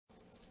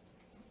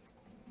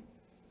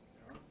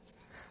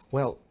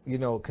Well,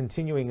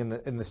 continuing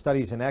in the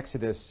studies in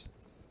Exodus,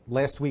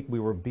 last week we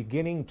were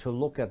beginning to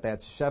look at that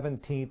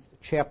 17th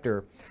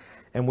chapter,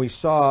 and we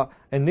saw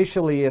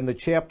initially in the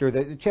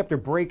chapter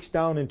breaks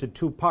down into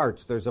two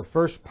parts. There's a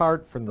first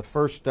part from the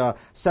first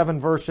 7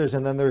 verses,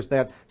 and then there's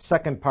that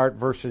second part,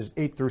 verses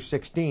 8 through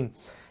 16.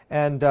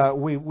 And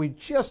we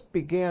just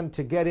began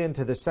to get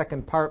into the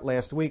second part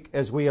last week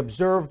as we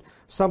observed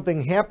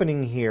something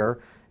happening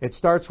here. It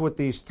starts with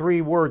these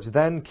 3 words,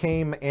 then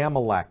came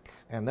Amalek.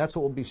 And that's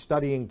what we'll be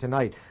studying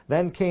tonight.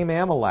 Then came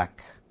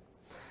Amalek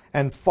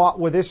and fought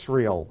with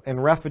Israel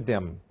in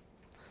Rephidim.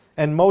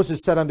 And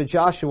Moses said unto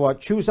Joshua,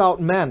 choose out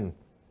men,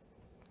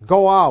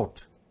 go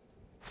out,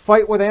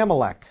 fight with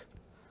Amalek.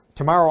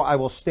 Tomorrow I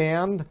will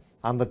stand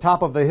on the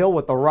top of the hill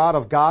with the rod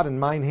of God in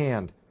mine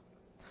hand.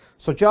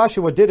 So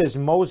Joshua did as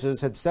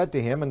Moses had said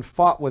to him and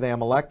fought with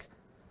Amalek.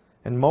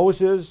 And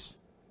Moses,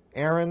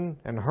 Aaron,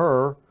 and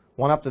Hur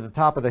went up to the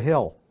top of the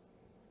hill.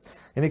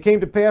 And it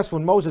came to pass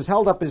when Moses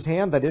held up his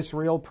hand that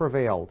Israel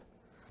prevailed.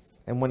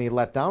 And when he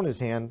let down his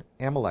hand,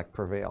 Amalek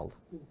prevailed.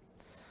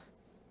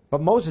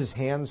 But Moses'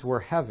 hands were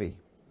heavy.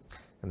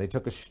 And they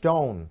took a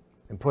stone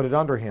and put it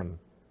under him.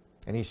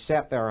 And he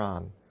sat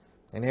thereon.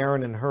 And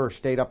Aaron and Hur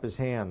stayed up his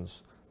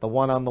hands, the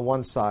one on the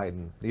one side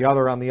and the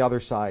other on the other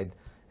side.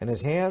 And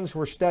his hands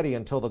were steady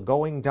until the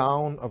going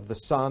down of the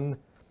sun.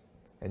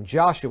 And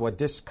Joshua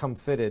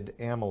discomfited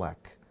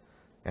Amalek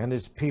and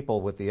his people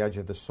with the edge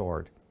of the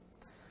sword.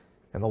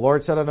 And the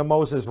Lord said unto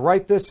Moses,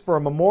 write this for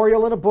a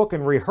memorial in a book,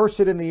 and rehearse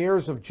it in the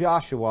ears of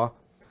Joshua,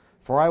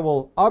 for I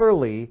will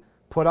utterly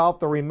put out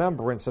the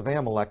remembrance of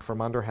Amalek from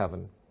under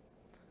heaven.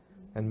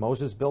 And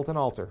Moses built an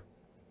altar,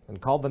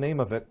 and called the name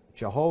of it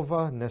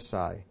Jehovah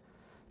Nissi.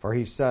 For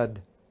he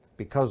said,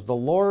 because the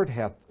Lord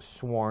hath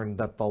sworn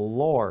that the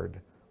Lord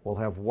will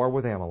have war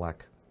with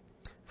Amalek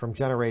from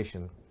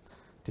generation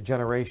to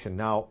generation.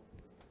 Now,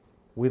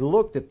 we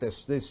looked at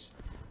this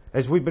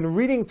as we've been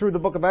reading through the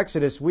book of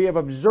Exodus, we have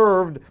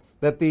observed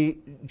that the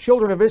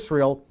children of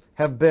Israel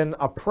have been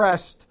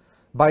oppressed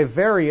by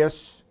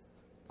various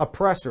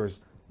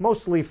oppressors,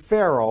 mostly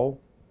Pharaoh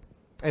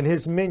and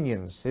his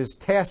minions, his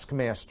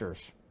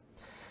taskmasters.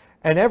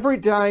 And every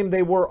time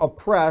they were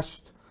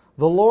oppressed,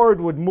 the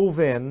Lord would move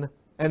in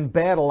and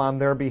battle on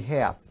their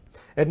behalf.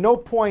 At no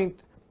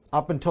point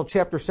up until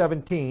chapter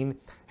 17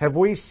 have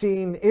we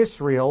seen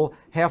Israel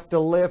have to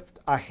lift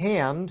a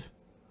hand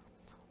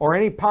or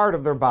any part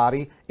of their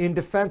body in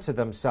defense of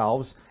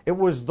themselves. It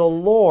was the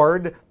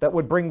Lord that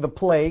would bring the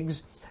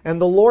plagues, and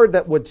the Lord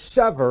that would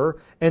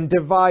sever and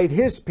divide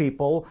his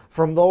people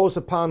from those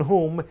upon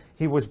whom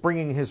he was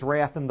bringing his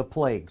wrath and the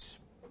plagues.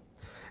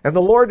 And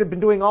the Lord had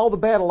been doing all the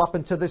battle up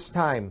until this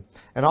time.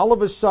 And all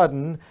of a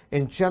sudden,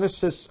 in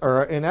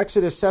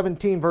Exodus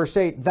 17, verse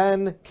 8,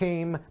 then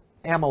came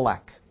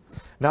Amalek.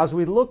 Now, as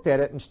we looked at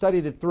it and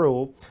studied it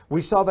through,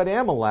 we saw that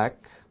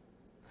Amalek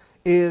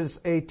is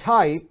a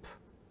type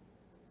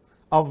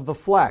of the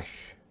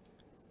flesh.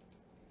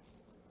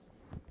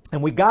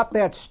 And we got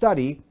that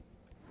study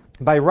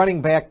by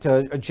running back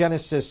to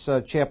Genesis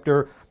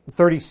chapter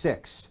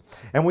 36.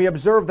 And we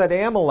observed that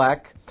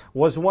Amalek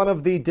was one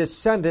of the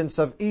descendants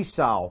of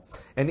Esau.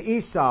 And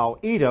Esau,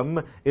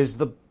 Edom, is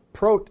the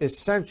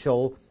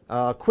quintessential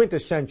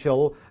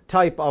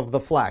type of the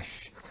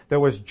flesh. There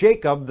was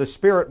Jacob, the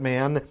spirit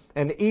man,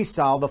 and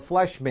Esau, the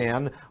flesh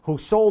man, who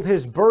sold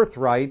his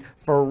birthright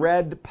for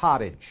red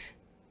pottage.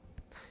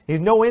 He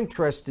had no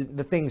interest in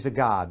the things of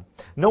God,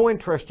 no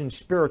interest in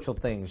spiritual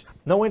things,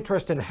 no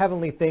interest in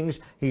heavenly things.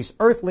 He's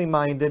earthly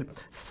minded,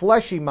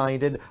 fleshy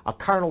minded, a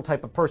carnal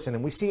type of person.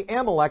 And we see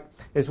Amalek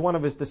is one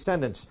of his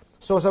descendants.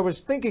 So as I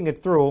was thinking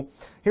it through,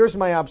 here's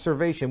my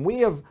observation. We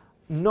have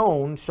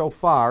known so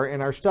far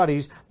in our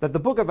studies that the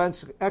book of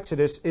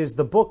Exodus is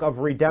the book of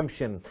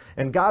redemption,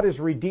 and God is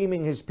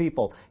redeeming his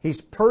people.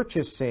 He's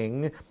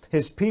purchasing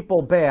his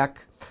people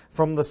back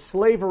from the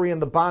slavery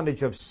and the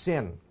bondage of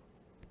sin.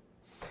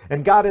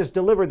 And God has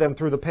delivered them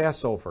through the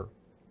Passover.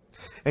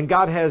 And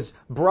God has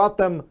brought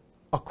them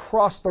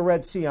across the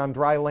Red Sea on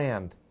dry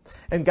land.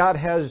 And God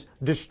has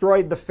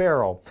destroyed the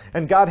Pharaoh.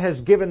 And God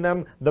has given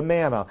them the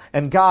manna.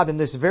 And God, in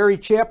this very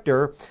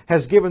chapter,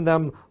 has given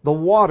them the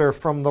water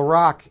from the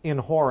rock in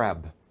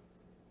Horeb.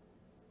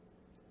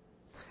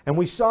 And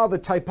we saw the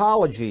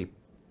typology.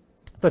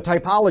 The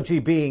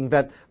typology being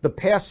that the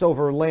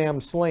Passover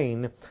lamb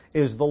slain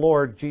is the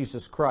Lord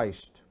Jesus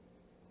Christ.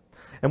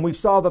 And we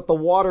saw that the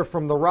water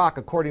from the rock,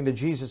 according to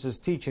Jesus'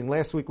 teaching,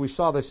 last week we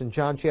saw this in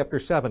John chapter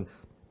 7,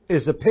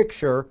 is a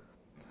picture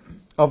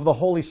of the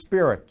Holy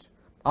Spirit.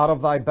 Out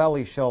of thy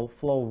belly shall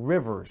flow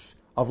rivers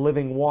of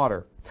living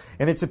water.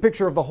 And it's a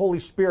picture of the Holy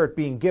Spirit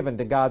being given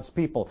to God's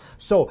people.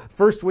 So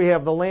first we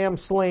have the lamb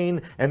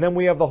slain, and then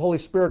we have the Holy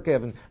Spirit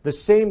given. The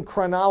same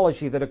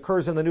chronology that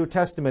occurs in the New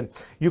Testament.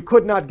 You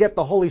could not get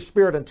the Holy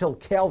Spirit until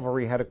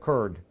Calvary had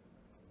occurred.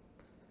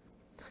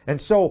 And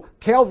so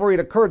Calvary had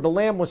occurred, the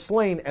Lamb was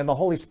slain, and the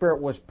Holy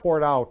Spirit was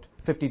poured out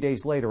 50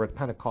 days later at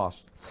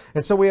Pentecost.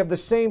 And so we have the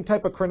same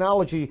type of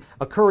chronology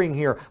occurring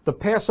here. The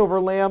Passover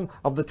Lamb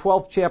of the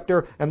 12th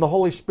chapter and the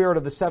Holy Spirit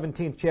of the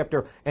 17th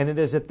chapter. And it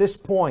is at this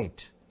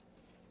point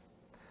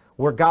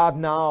where God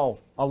now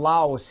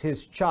allows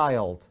his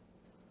child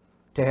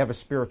to have a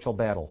spiritual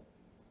battle.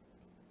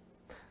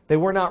 They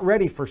were not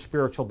ready for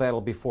spiritual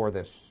battle before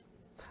this.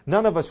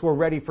 None of us were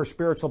ready for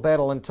spiritual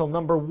battle until,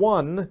 number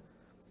one,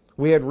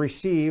 we had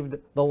received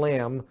the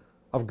Lamb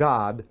of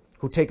God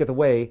who taketh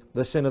away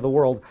the sin of the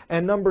world.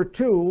 And number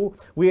two,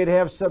 we had to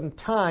have some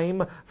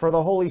time for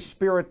the Holy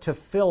Spirit to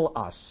fill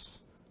us.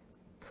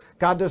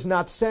 God does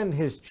not send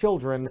his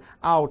children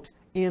out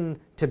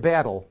into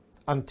battle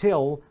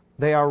until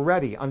they are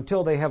ready,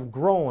 until they have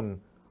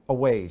grown a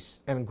ways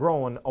and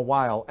grown a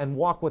while and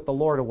walk with the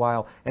Lord a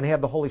while and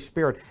have the Holy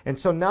Spirit. And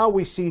so now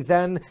we see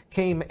then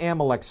came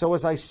Amalek. So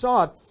as I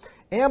saw it,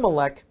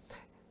 Amalek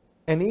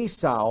and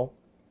Esau,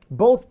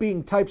 both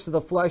being types of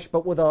the flesh,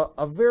 but with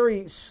a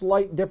very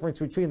slight difference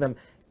between them.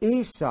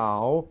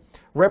 Esau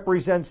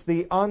represents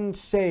the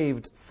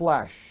unsaved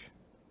flesh.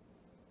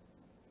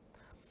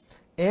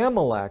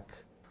 Amalek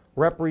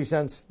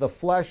represents the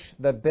flesh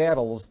that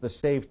battles the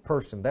saved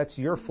person. That's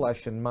your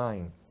flesh and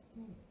mine.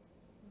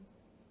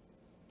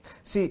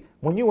 See,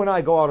 when you and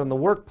I go out in the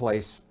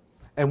workplace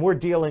and we're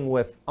dealing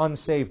with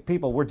unsaved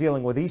people, we're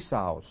dealing with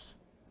Esau's.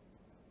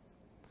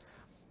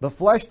 The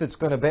flesh that's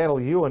going to battle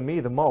you and me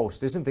the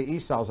most isn't the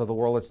Esau's of the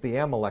world, it's the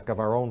Amalek of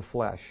our own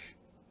flesh.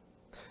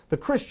 The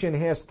Christian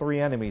has three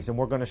enemies, and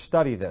we're going to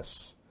study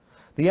this.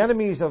 The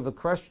enemies of the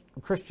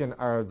Christian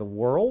are the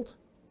world,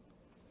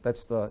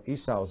 that's the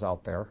Esau's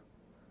out there,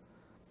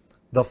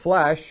 the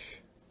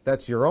flesh,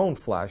 that's your own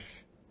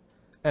flesh,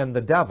 and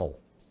the devil.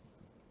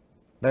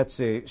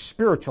 That's a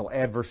spiritual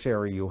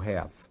adversary you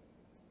have.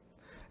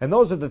 And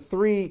those are the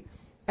three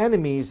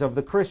enemies of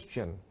the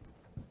Christian.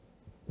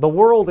 The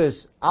world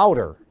is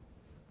outer.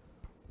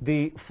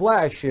 The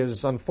flesh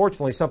is,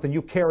 unfortunately, something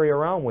you carry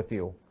around with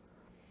you.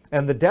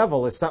 And the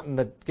devil is something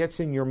that gets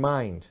in your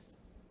mind.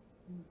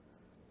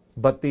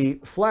 But the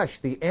flesh,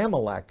 the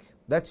Amalek,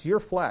 that's your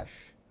flesh.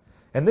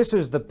 And this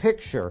is the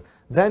picture.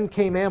 Then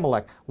came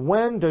Amalek.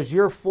 When does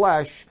your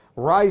flesh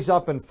rise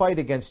up and fight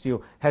against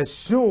you? As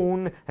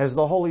soon as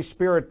the Holy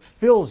Spirit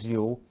fills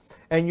you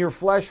and your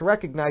flesh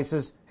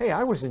recognizes, hey,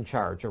 I was in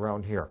charge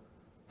around here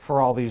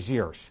for all these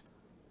years.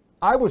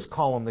 I was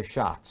calling the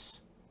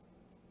shots.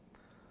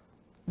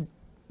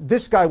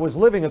 This guy was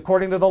living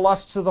according to the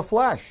lusts of the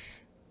flesh.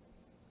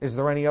 Is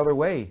there any other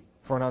way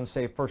for an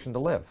unsaved person to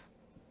live?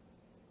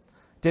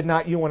 Did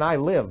not you and I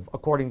live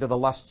according to the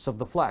lusts of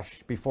the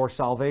flesh before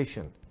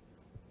salvation?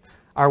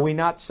 Are we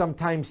not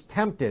sometimes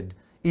tempted,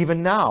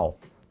 even now,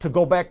 to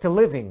go back to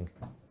living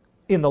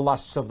in the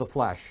lusts of the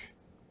flesh?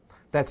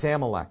 That's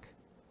Amalek.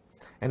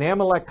 And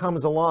Amalek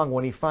comes along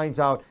when he finds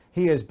out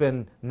he has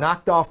been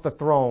knocked off the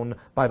throne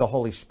by the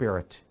Holy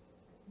Spirit.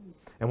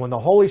 And when the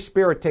Holy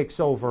Spirit takes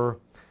over,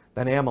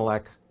 then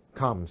Amalek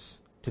comes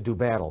to do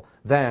battle.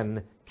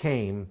 Then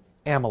came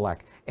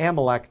Amalek.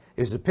 Amalek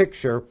is a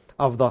picture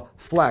of the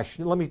flesh.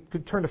 Let me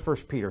turn to 1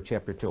 Peter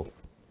chapter 2.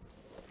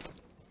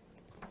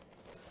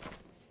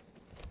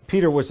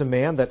 Peter was a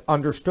man that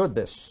understood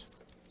this.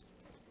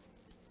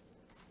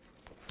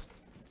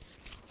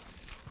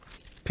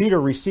 Peter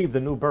received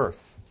the new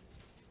birth.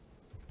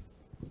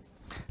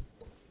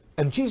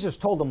 And Jesus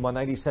told him one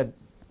night, he said,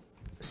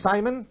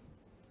 Simon,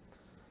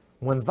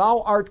 when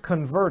thou art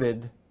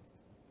converted,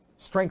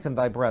 strengthen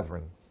thy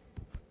brethren.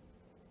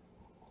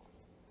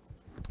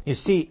 You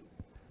see,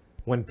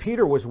 when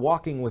Peter was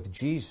walking with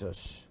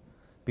Jesus,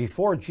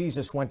 before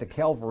Jesus went to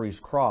Calvary's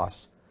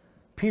cross,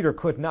 Peter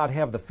could not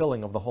have the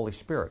filling of the Holy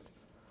Spirit.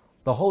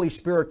 The Holy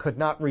Spirit could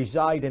not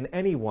reside in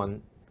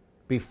anyone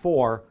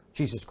before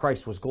Jesus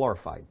Christ was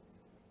glorified.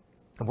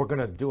 And we're going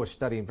to do a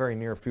study in very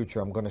near future.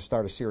 I'm going to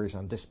start a series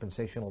on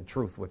dispensational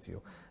truth with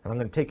you. And I'm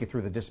going to take you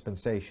through the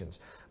dispensations.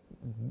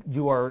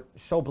 You are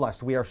so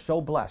blessed. We are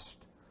so blessed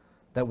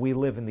that we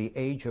live in the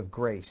age of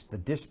grace, the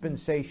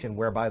dispensation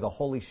whereby the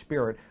Holy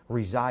Spirit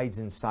resides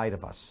inside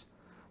of us.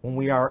 When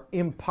we are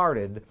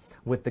imparted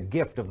with the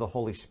gift of the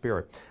Holy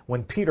Spirit.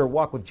 When Peter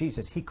walked with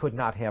Jesus, he could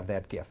not have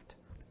that gift.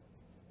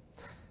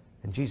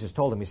 And Jesus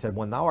told him, he said,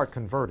 when thou art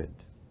converted,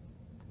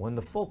 when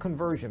the full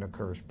conversion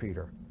occurs,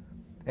 Peter,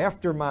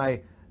 after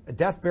my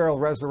death, burial,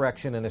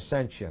 resurrection, and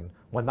ascension,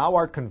 when thou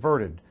art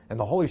converted and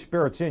the Holy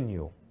Spirit's in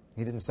you,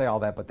 he didn't say all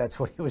that, but that's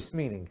what he was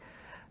meaning,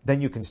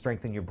 then you can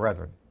strengthen your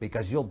brethren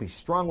because you'll be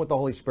strong with the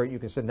Holy Spirit. You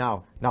can say,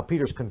 now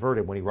Peter's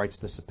converted when he writes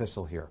this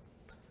epistle here.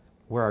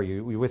 Where are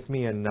you? Are you with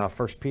me in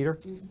 1 Peter?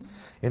 Mm-hmm.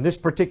 In this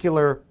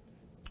particular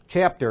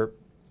chapter,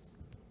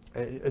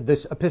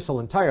 this epistle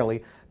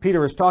entirely,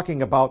 Peter is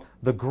talking about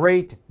the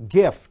great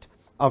gift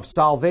of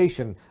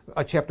salvation,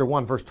 chapter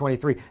 1, verse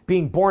 23,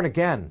 being born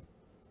again.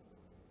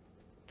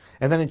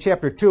 And then in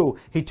chapter 2,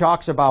 he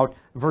talks about,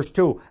 verse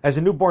 2, as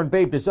a newborn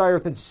babe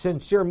desireth the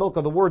sincere milk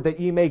of the word that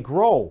ye may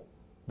grow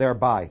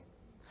thereby.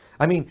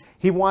 I mean,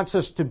 he wants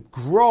us to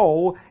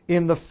grow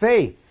in the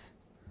faith.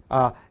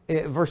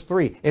 Verse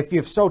 3, if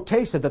you've so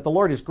tasted that the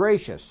Lord is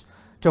gracious,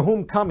 to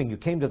whom coming you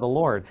came to the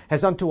Lord,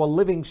 as unto a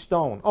living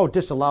stone,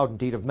 disallowed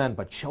indeed of men,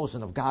 but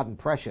chosen of God and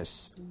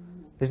precious.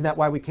 Isn't that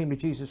why we came to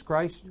Jesus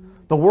Christ?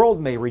 The world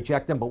may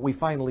reject him, but we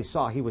finally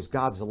saw he was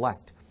God's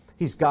elect.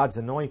 He's God's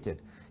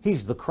anointed.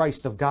 He's the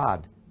Christ of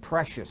God,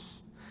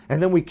 precious.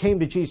 And then we came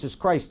to Jesus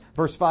Christ,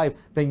 verse 5,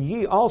 then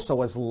ye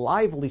also as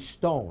lively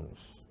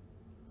stones,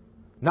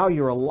 now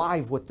you're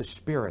alive with the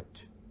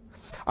Spirit,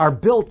 are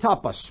built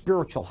up a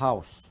spiritual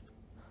house,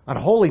 an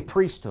holy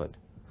priesthood,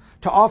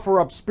 to offer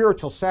up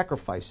spiritual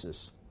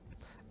sacrifices,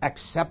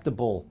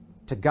 acceptable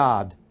to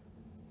God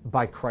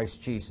by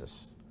Christ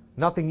Jesus.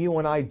 Nothing you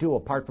and I do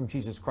apart from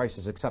Jesus Christ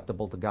is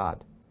acceptable to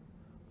God.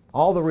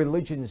 All the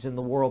religions in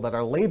the world that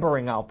are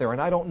laboring out there,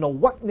 and I don't know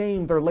what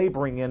name they're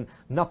laboring in,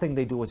 nothing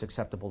they do is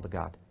acceptable to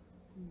God.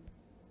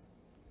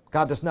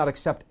 God does not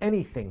accept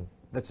anything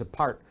that's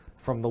apart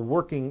from the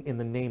working in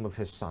the name of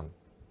His Son.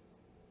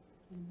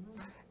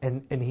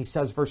 And He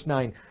says, verse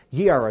 9,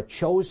 ye are a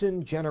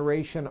chosen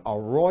generation, a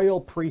royal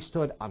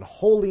priesthood, an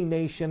holy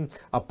nation,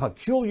 a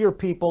peculiar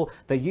people,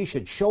 that ye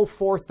should show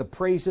forth the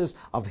praises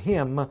of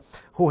Him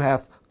who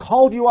hath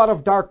called you out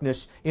of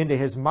darkness into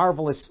His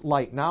marvelous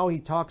light. Now He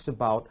talks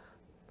about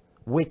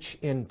which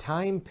in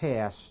time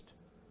past,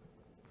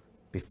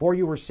 before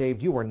you were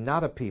saved, you were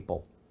not a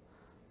people,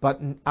 but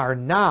are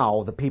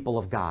now the people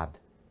of God,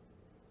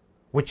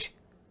 which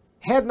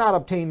had not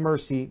obtained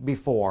mercy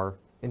before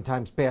in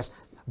times past,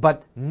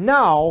 but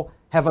now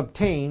have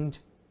obtained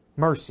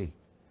mercy.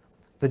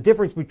 The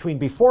difference between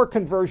before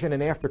conversion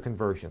and after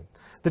conversion.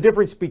 The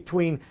difference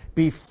between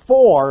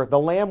before the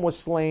lamb was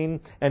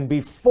slain and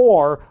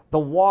before the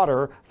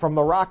water from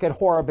the rock at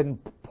Horeb had been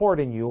poured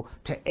in you,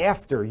 to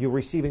after you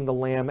receiving the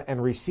lamb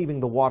and receiving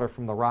the water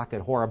from the rock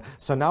at Horeb.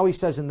 So now he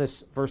says in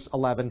this verse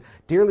 11,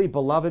 dearly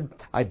beloved,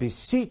 I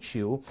beseech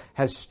you,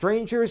 as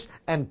strangers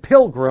and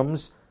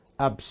pilgrims,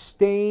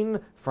 abstain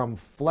from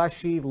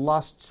fleshy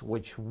lusts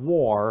which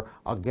war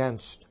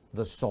against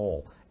the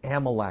soul.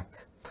 Amalek.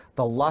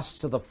 The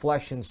lusts of the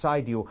flesh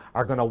inside you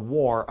are going to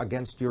war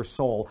against your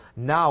soul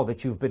now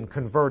that you've been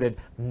converted,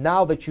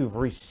 now that you've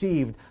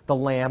received the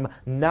Lamb,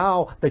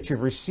 now that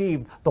you've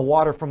received the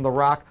water from the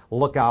rock.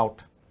 Look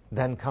out.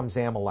 Then comes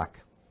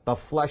Amalek. The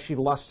fleshy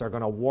lusts are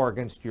going to war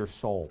against your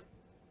soul.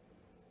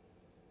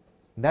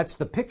 And that's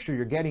the picture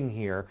you're getting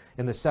here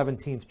in the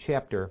 17th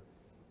chapter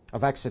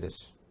of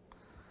Exodus.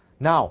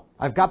 Now,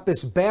 I've got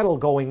this battle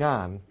going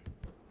on.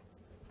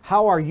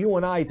 How are you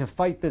and I to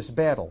fight this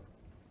battle?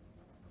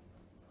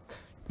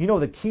 You know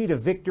the key to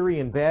victory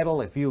in battle,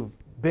 if you've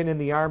been in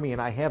the army,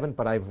 and I haven't,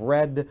 but I've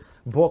read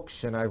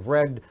books and I've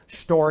read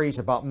stories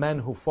about men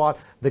who fought.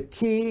 The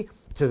key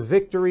to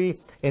victory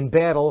in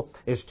battle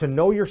is to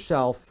know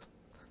yourself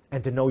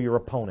and to know your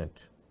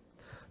opponent.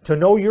 To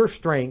know your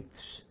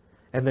strengths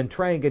and then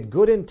try and get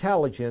good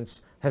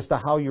intelligence as to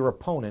how your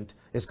opponent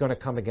is going to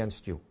come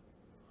against you.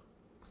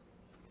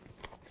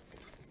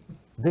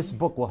 This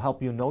book will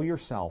help you know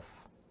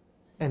yourself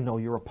and know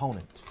your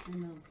opponent.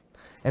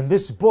 And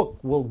this book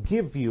will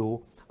give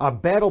you a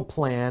battle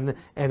plan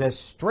and a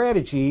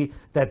strategy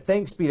that,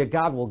 thanks be to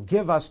God, will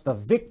give us the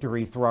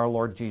victory through our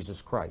Lord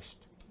Jesus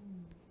Christ.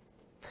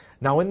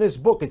 Now, in this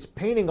book, it's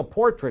painting a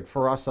portrait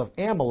for us of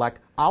Amalek,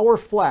 our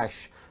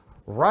flesh,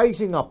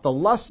 rising up, the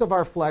lusts of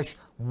our flesh,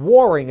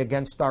 warring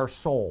against our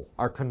soul,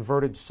 our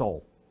converted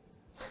soul.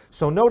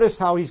 So notice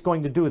how he's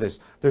going to do this.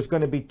 There's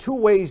going to be two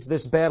ways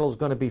this battle is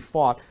going to be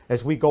fought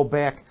as we go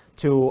back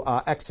to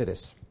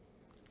Exodus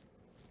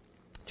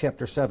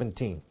chapter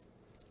 17.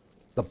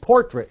 The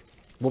portrait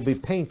will be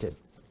painted.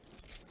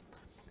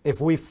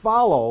 If we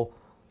follow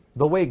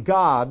the way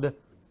God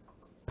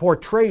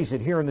portrays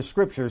it here in the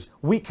Scriptures,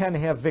 we can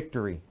have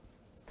victory.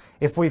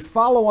 If we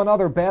follow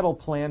another battle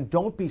plan,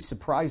 don't be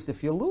surprised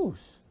if you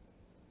lose.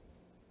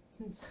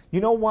 You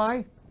know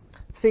why?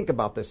 Think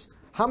about this.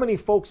 How many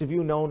folks have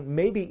you known,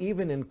 maybe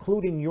even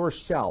including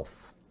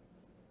yourself,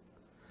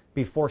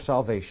 before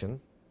salvation,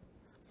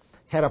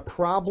 had a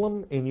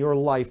problem in your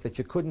life that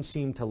you couldn't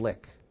seem to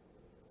lick?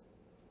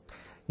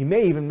 You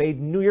may even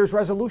made New Year's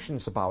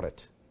resolutions about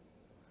it.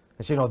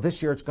 And say,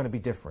 this year it's going to be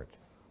different.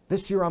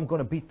 This year I'm going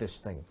to beat this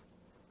thing.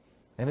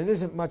 And it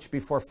isn't much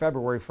before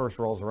February 1st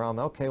rolls around.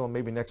 Okay, well,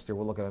 maybe next year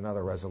we'll look at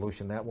another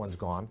resolution. That one's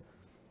gone.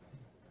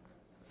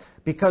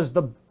 Because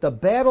the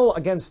battle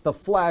against the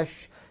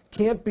flesh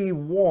can't be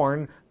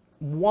won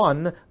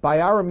by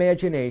our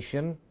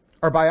imagination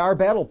or by our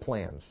battle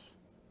plans.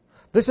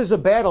 This is a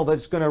battle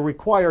that's going to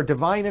require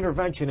divine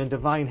intervention and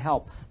divine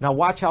help. Now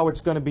watch how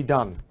it's going to be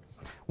done.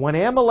 When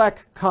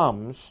Amalek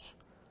comes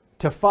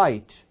to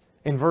fight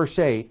in verse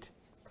 8,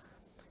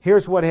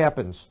 here's what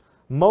happens.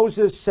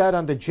 Moses said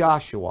unto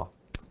Joshua,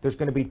 there's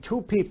going to be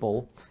two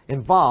people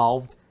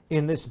involved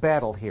in this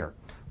battle here.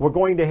 We're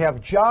going to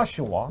have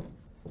Joshua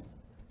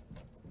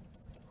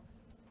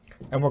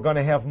and we're going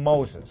to have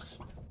Moses.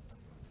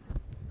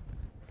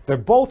 They're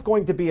both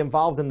going to be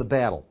involved in the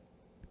battle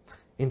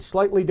in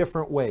slightly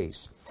different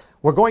ways.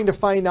 We're going to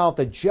find out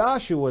that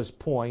Joshua's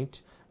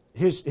point,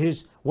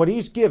 what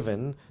he's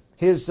given,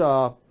 his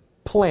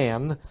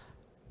plan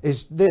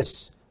is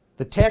this.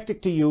 The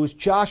tactic to use,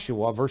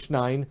 Joshua, verse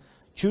 9,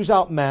 choose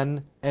out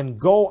men and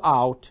go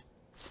out,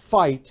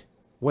 fight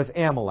with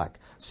Amalek.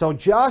 So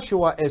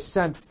Joshua is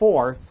sent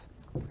forth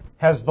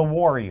as the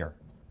warrior.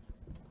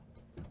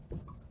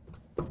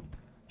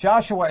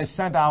 Joshua is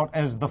sent out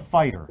as the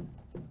fighter.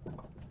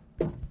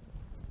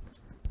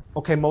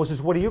 Okay,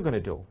 Moses, what are you going to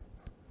do?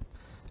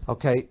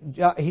 Okay,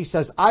 he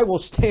says, I will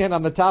stand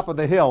on the top of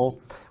the hill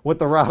with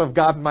the rod of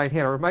God in my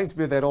hand. It reminds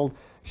me of that old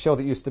show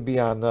that used to be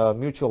on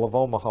Mutual of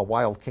Omaha,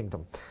 Wild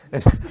Kingdom.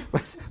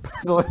 It's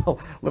a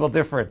little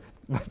different.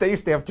 But they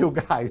used to have two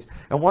guys,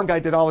 and one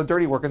guy did all the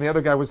dirty work, and the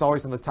other guy was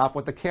always on the top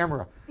with the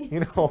camera. You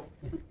know,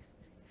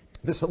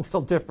 this is a little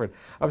different.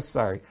 I'm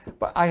sorry,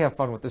 but I have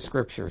fun with the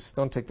scriptures.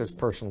 Don't take this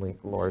personally,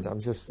 Lord. I'm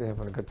just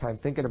having a good time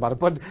thinking about it.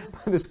 But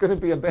there's going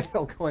to be a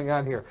battle going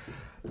on here.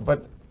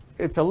 But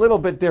it's a little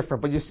bit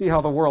different, but you see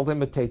how the world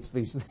imitates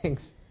these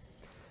things.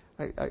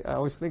 I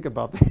always think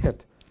about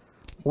that.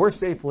 We're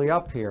safely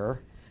up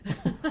here,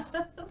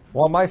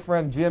 while my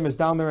friend Jim is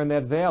down there in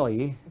that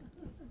valley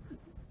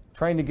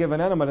trying to give an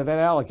enema to that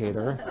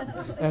alligator.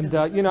 And,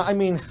 you know, I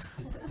mean,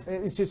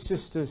 it's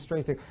just a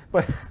strange thing.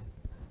 But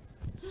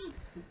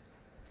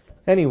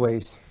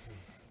anyways,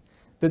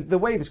 the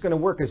way it's going to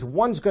work is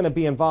one's going to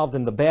be involved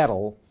in the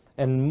battle,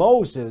 and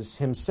Moses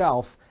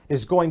himself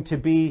is going to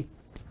be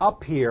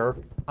up here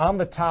on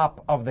the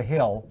top of the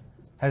hill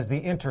as the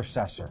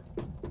intercessor.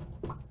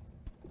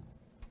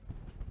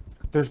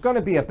 There's going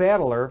to be a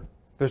battler.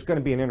 There's going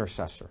to be an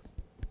intercessor.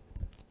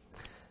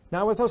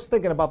 Now, as I was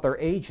thinking about their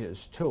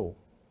ages, too,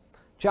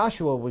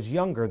 Joshua was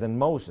younger than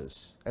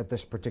Moses at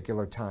this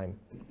particular time.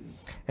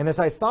 And as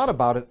I thought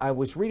about it, I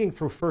was reading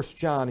through 1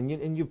 John,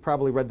 and you've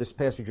probably read this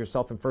passage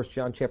yourself in 1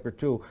 John chapter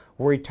 2,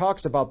 where he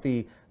talks about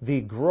the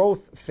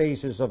growth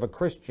phases of a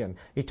Christian.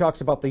 He talks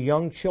about the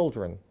young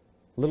children,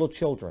 little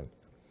children.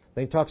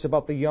 Then he talks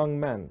about the young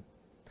men.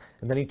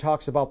 And then he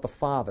talks about the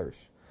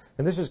fathers.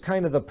 And this is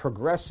kind of the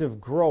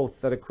progressive growth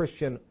that a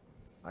Christian,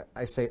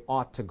 I say,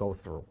 ought to go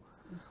through.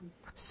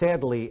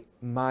 Sadly,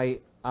 my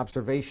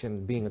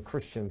observation, being a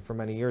Christian for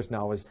many years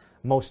now, is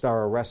most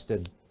are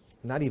arrested,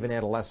 not even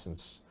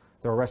adolescents.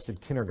 They're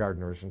arrested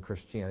kindergartners in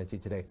Christianity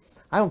today.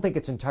 I don't think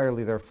it's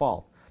entirely their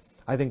fault.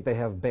 I think they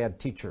have bad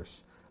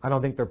teachers. I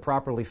don't think they're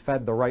properly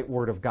fed the right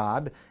word of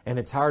God, and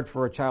it's hard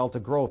for a child to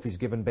grow if he's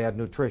given bad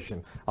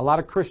nutrition. A lot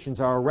of Christians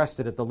are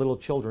arrested at the little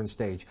children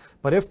stage.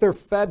 But if they're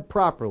fed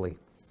properly,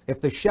 if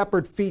the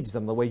shepherd feeds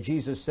them the way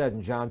Jesus said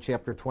in John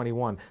chapter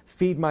 21,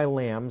 feed my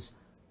lambs,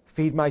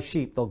 feed my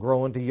sheep, they'll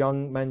grow into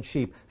young men's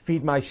sheep.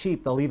 Feed my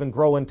sheep, they'll even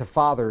grow into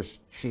father's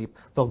sheep.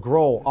 They'll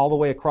grow all the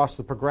way across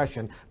the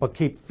progression, but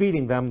keep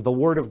feeding them the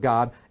Word of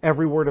God,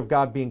 every Word of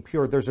God being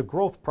pure. There's a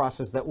growth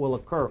process that will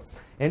occur.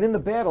 And in the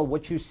battle,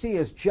 what you see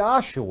is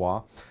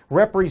Joshua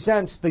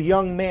represents the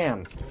young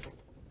man.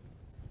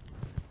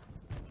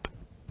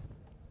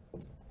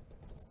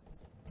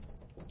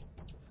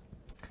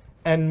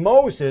 And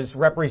Moses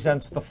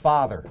represents the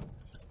father,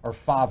 or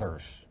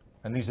fathers.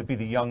 And these would be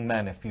the young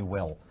men, if you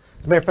will.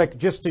 As a matter of fact,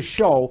 just to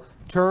show,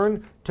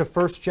 turn to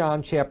 1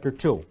 John chapter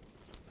 2.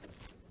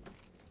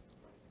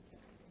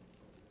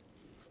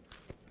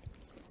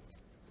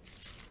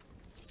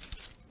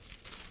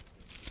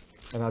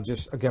 And I'll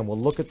just, again, we'll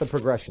look at the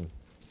progression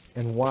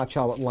and watch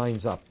how it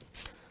lines up.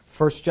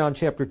 1 John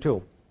chapter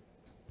 2,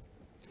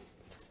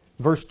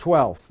 verse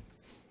 12.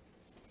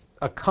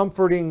 A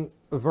comforting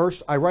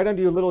verse. I write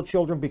unto you, little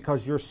children,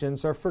 because your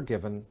sins are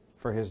forgiven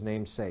for his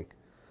name's sake.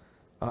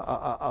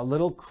 A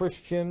little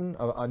Christian,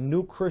 a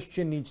new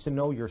Christian needs to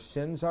know your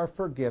sins are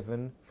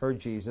forgiven for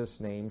Jesus'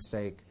 name's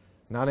sake.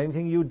 Not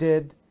anything you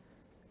did.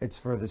 It's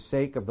for the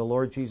sake of the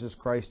Lord Jesus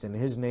Christ. In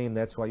his name,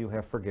 that's why you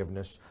have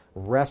forgiveness.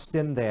 Rest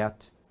in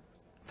that.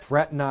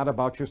 Fret not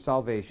about your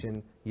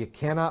salvation. You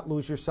cannot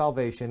lose your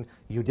salvation.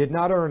 You did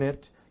not earn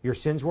it. Your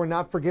sins were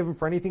not forgiven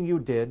for anything you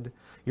did.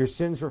 Your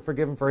sins were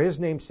forgiven for his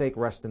name's sake.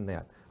 Rest in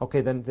that.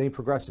 Okay, then he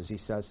progresses. He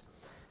says,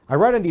 I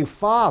write unto you,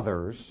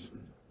 fathers,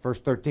 verse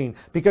 13,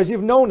 because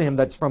you've known him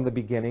that's from the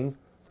beginning.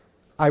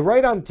 I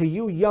write unto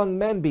you, young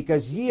men,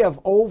 because ye have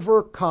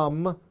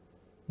overcome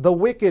the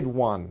wicked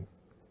one.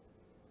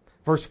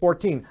 Verse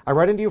 14, I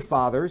write unto you,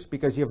 fathers,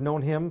 because ye have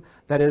known him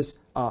that is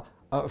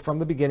from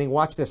the beginning.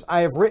 Watch this.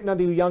 I have written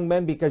unto you, young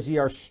men, because ye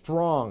are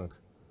strong,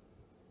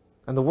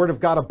 and the word of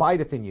God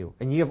abideth in you,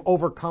 and ye have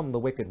overcome the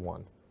wicked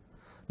one.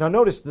 Now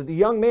notice that the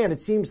young man, it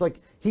seems like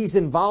he's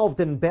involved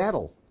in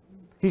battle.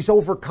 He's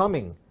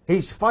overcoming.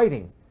 He's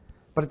fighting.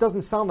 But it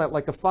doesn't sound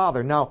like a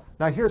father. Now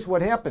here's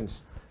what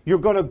happens. You're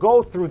going to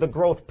go through the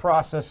growth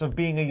process of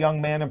being a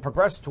young man and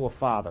progress to a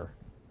father.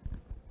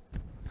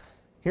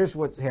 Here's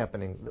what's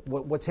happening.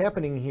 What's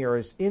happening here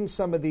is in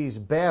some of these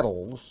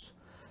battles,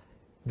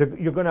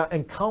 you're going to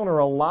encounter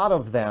a lot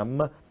of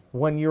them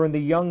when you're in the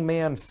young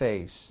man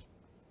phase.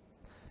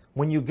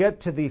 When you get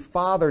to the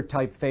father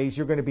type phase,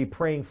 you're going to be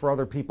praying for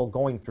other people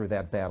going through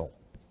that battle.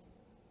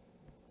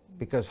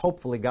 Because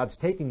hopefully God's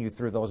taking you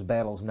through those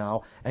battles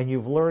now, and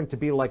you've learned to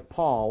be like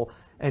Paul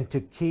and to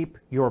keep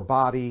your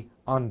body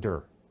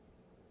under.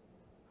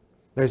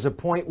 There's a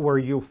point where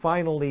you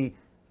finally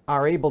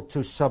are able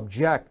to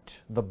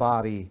subject the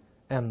body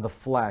and the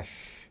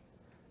flesh,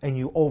 and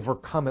you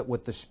overcome it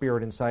with the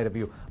Spirit inside of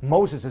you.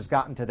 Moses has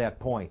gotten to that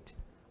point.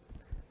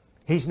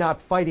 He's not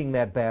fighting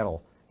that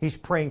battle. He's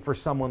praying for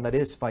someone that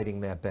is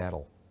fighting that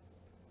battle.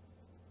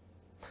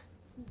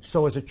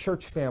 So as a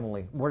church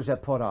family, where does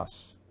that put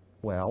us?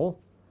 Well,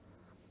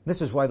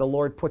 this is why the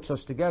Lord puts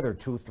us together,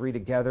 2, 3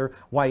 together,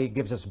 why He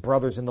gives us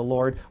brothers in the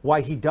Lord,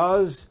 why He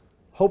does,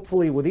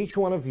 hopefully with each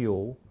one of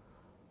you,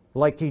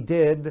 like He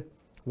did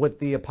with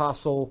the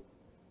Apostle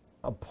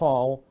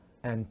Paul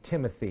and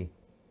Timothy.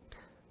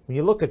 When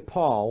you look at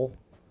Paul,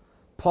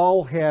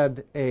 Paul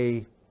had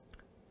a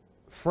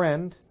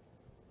friend,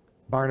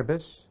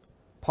 Barnabas.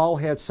 Paul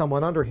had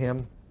someone under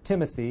him,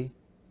 Timothy,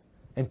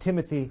 and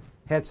Timothy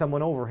had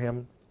someone over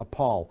him, a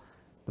Paul.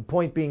 The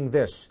point being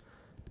this: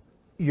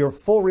 your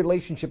full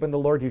relationship in the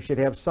Lord, you should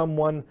have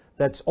someone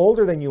that's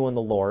older than you in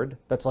the Lord,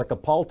 that's like a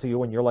Paul to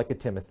you and you're like a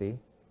Timothy.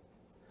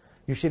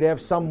 You should have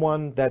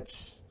someone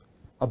that's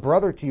a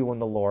brother to you in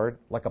the Lord,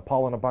 like a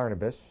Paul and a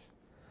Barnabas.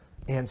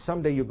 And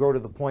someday you grow to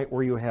the point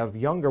where you have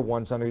younger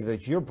ones under you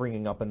that you're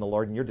bringing up in the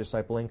Lord and you're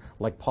discipling,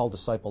 like Paul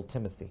discipled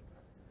Timothy.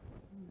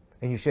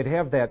 And you should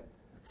have that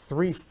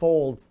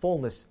threefold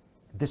fullness.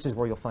 This is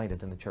where you'll find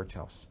it in the church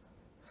house.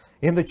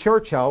 In the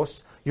church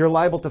house, you're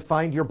liable to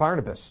find your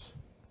Barnabas.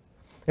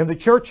 In the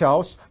church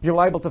house, you're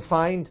liable to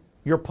find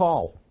your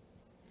Paul.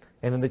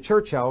 And in the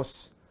church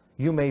house,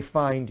 you may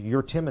find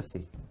your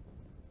Timothy.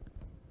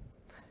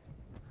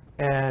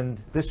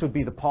 And this would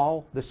be the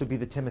Paul, this would be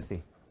the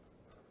Timothy.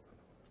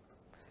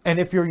 And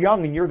if you're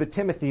young and you're the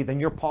Timothy, then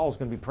your Paul's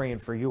going to be praying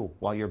for you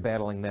while you're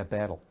battling that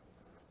battle.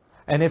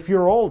 And if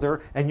you're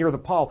older and you're the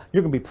Paul,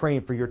 you're going to be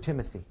praying for your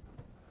Timothy.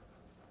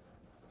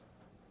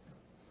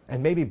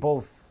 And maybe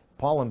both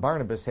Paul and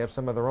Barnabas have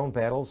some of their own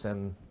battles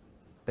and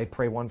they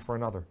pray one for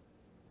another.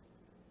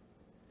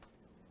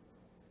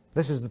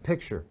 This is the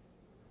picture.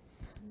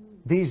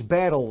 These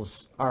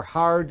battles are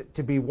hard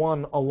to be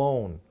won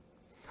alone.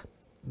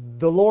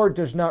 The Lord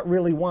does not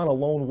really want a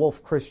lone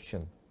wolf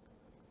Christian.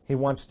 He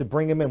wants to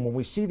bring him in. When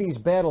we see these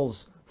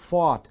battles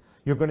fought,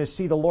 you're going to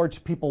see the Lord's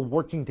people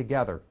working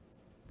together.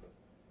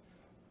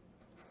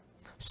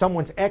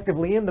 Someone's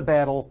actively in the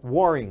battle,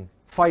 warring,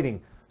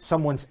 fighting.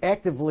 Someone's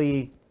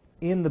actively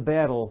in the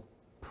battle,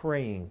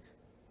 praying.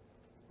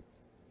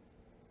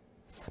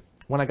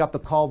 When I got the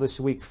call this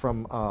week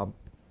from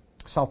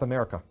South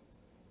America,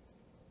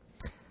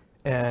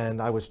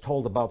 and I was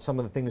told about some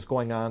of the things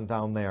going on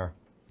down there,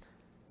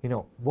 you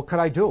know, what could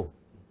I do?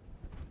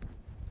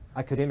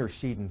 I could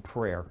intercede in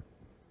prayer.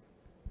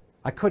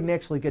 I couldn't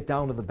actually get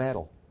down to the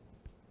battle.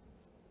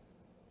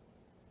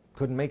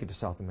 Couldn't make it to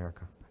South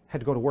America. Had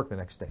to go to work the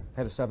next day.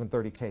 Had a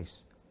 7:30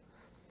 case.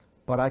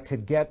 But I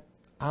could get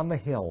on the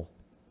hill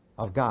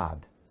of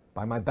God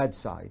by my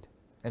bedside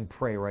and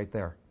pray right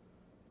there.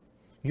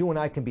 You and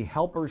I can be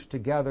helpers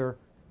together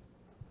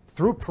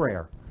through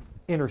prayer,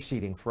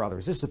 interceding for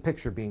others. This is a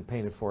picture being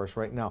painted for us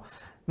right now.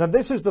 Now,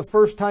 this is the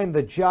first time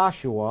that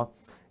Joshua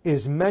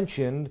is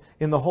mentioned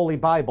in the Holy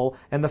Bible,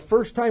 and the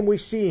first time we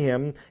see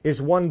him is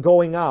one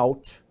going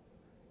out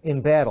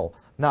in battle.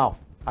 Now,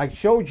 I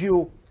showed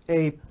you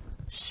a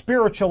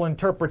spiritual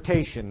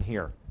interpretation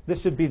here.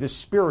 This would be the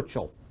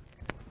spiritual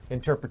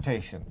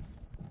interpretation.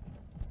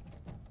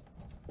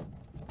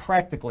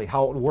 Practically,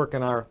 how it would work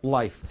in our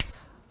life.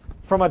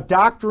 From a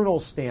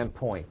doctrinal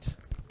standpoint,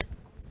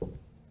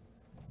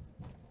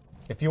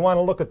 if you want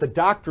to look at the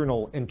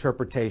doctrinal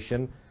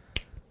interpretation,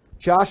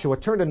 Joshua,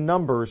 turn to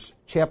Numbers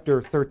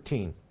chapter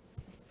 13.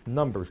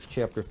 Numbers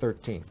chapter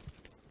 13.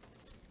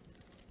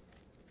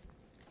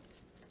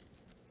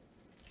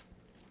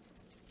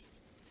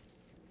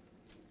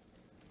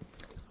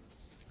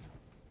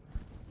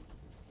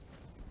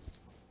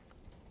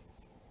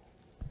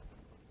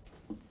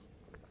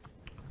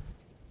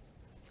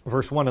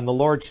 Verse 1, And the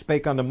Lord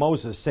spake unto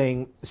Moses,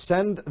 saying,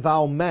 Send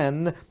thou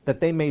men, that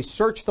they may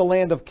search the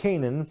land of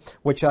Canaan,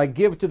 which I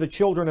give to the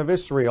children of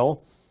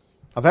Israel.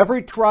 Of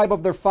every tribe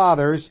of their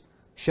fathers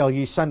shall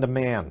ye send a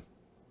man,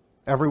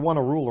 every one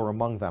a ruler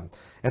among them.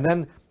 And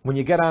then when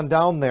you get on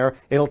down there,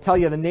 it'll tell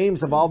you the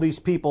names of all these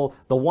people,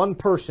 the one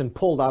person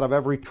pulled out of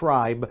every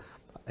tribe,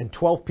 and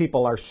 12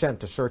 people are sent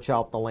to search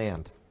out the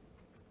land.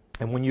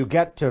 And when you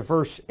get to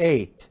verse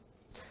 8,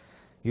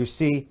 you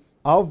see,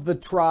 of the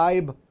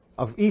tribe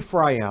of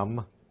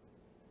Ephraim,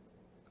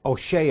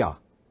 Oshea,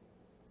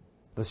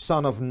 the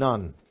son of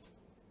Nun.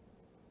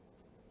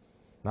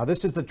 Now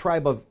this is the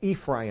tribe of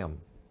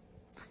Ephraim.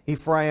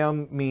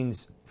 Ephraim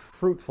means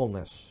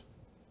fruitfulness.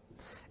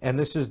 And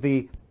this is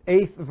the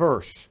 8th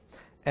verse.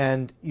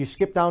 And you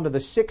skip down to the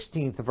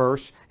 16th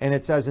verse, and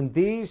it says, And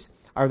these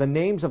are the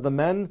names of the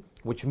men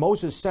which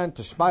Moses sent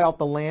to spy out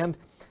the land.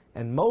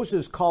 And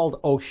Moses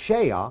called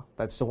Oshea,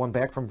 that's the one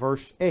back from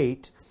verse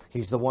 8,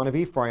 he's the one of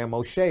Ephraim,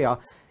 Oshea.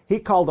 He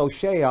called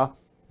Oshea,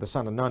 the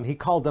son of Nun, he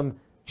called him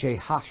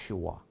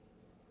Jehoshua.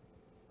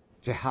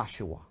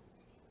 Jehoshua.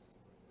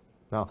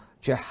 Now,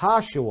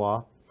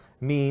 Jehoshua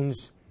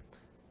means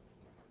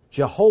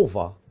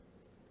Jehovah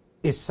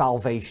is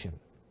salvation.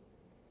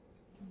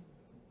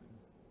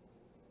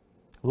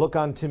 Look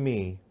unto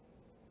me,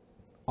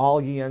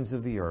 all ye ends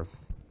of the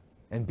earth,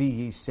 and be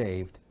ye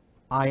saved.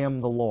 I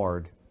am the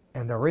Lord,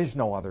 and there is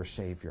no other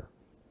Savior.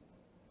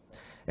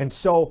 And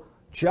so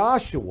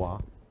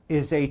Joshua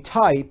is a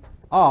type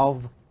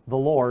of the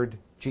Lord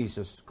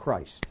Jesus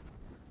Christ.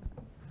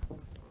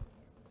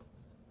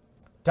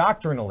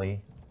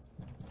 Doctrinally,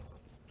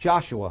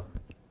 Joshua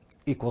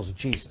equals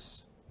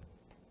Jesus.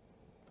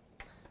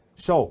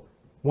 So,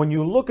 when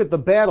you look at the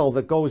battle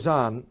that goes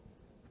on,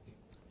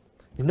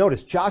 you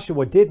notice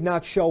Joshua did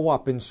not show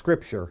up in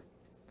Scripture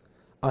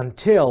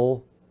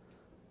until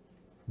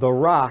the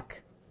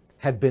rock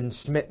had been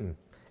smitten.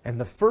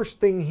 And the first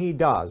thing he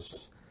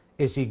does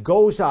is he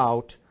goes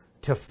out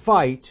to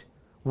fight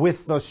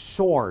with the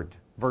sword.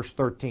 Verse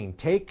 13.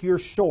 Take your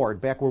sword.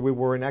 Back where we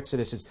were in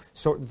Exodus,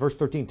 verse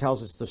 13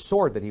 tells us the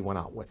sword that he went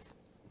out with.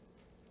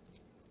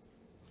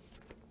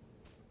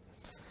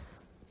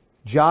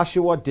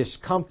 Joshua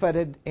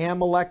discomfited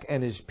Amalek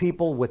and his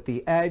people with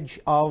the edge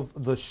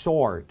of the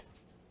sword.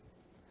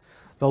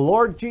 The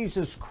Lord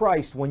Jesus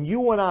Christ, when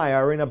you and I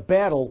are in a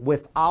battle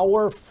with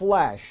our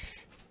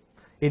flesh,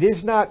 it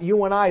is not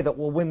you and I that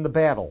will win the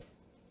battle.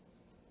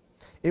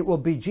 It will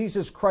be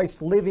Jesus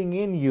Christ living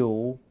in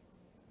you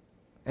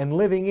and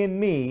living in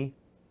me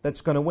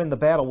that's going to win the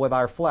battle with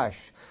our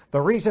flesh.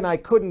 The reason I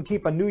couldn't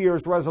keep a New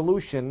Year's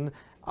resolution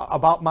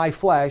about my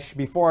flesh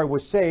before I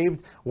was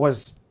saved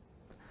was,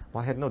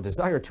 well, I had no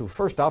desire to,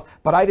 first off,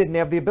 but I didn't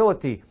have the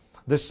ability.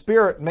 The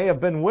Spirit may have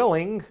been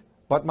willing,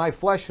 but my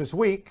flesh is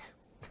weak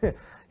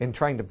in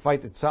trying to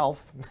fight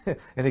itself,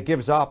 and it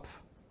gives up.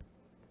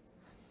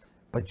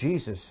 But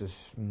Jesus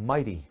is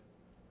mighty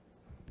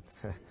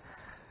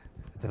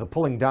to the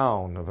pulling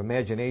down of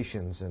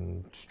imaginations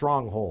and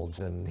strongholds,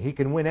 and he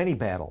can win any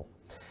battle.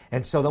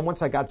 And so then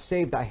once I got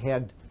saved, I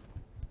had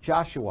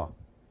Joshua,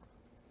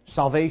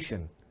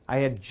 salvation. I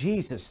had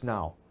Jesus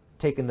now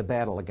taking the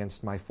battle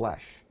against my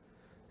flesh.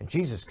 And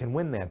Jesus can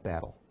win that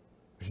battle.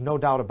 There's no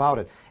doubt about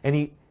it.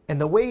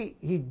 And the way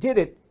he did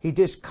it, he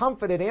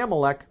discomfited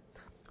Amalek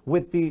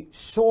with the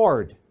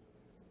sword.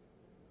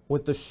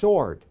 With the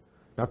sword.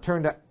 Now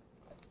turn to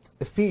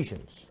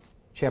Ephesians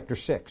chapter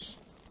 6.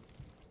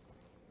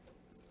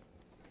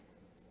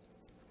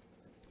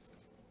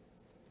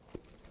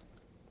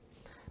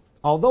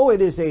 Although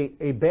it is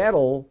a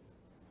battle,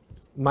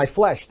 my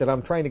flesh that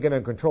I'm trying to get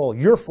under control,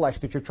 your flesh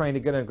that you're trying to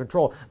get under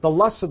control, the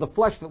lusts of the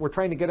flesh that we're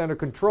trying to get under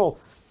control,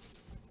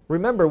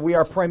 remember, we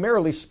are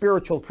primarily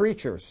spiritual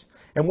creatures.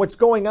 And what's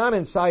going on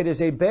inside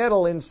is a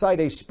battle inside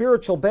a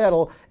spiritual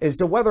battle as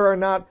to whether or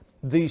not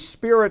the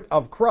Spirit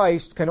of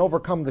Christ can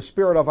overcome the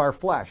spirit of our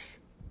flesh.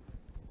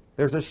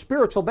 There's a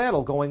spiritual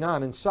battle going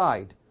on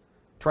inside,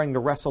 trying to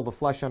wrestle the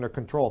flesh under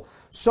control.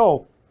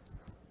 So,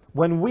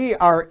 when we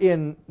are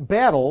in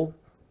battle,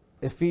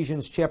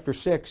 Ephesians chapter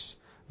 6,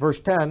 verse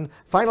 10,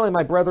 finally,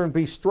 my brethren,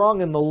 be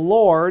strong in the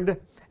Lord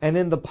and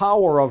in the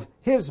power of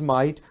his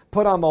might.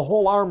 Put on the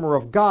whole armor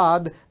of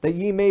God, that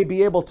ye may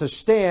be able to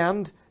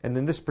stand. And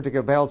in this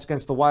particular battle, it's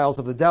against the wiles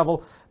of the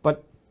devil.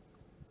 But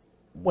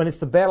when it's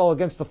the battle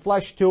against the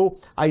flesh too,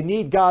 I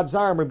need God's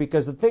armor,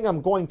 because the thing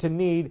I'm going to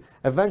need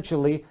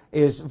eventually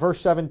is,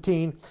 verse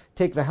 17,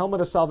 take the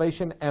helmet of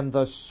salvation and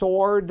the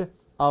sword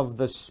of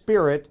the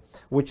Spirit,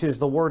 which is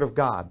the Word of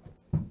God.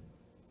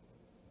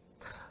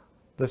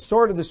 The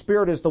sword of the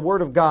Spirit is the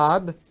Word of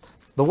God.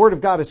 The Word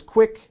of God is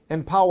quick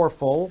and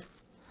powerful,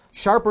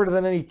 sharper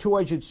than any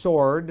two-edged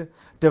sword,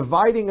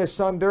 dividing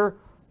asunder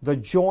the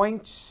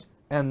joints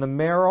and the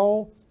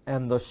marrow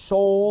and the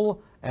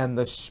soul and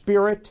the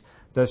spirit.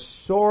 The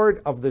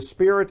sword of the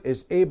Spirit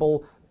is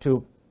able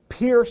to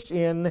pierce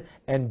in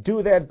and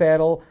do that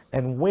battle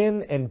and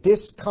win and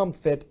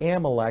discomfit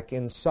Amalek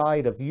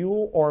inside of you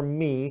or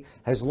me,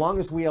 as long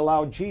as we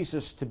allow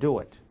Jesus to do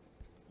it.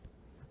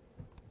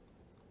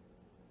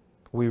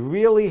 We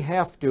really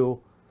have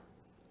to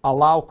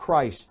allow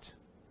Christ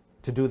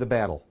to do the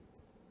battle.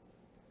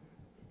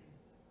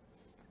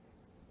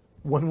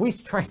 When we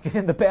try to get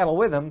in the battle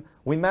with him,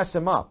 we mess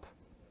him up.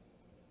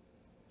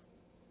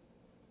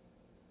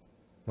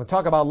 We'll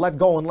talk about let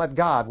go and let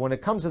God. When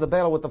it comes to the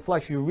battle with the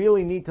flesh, you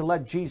really need to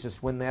let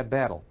Jesus win that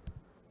battle.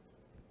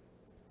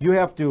 You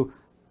have to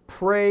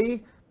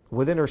pray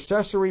with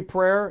intercessory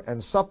prayer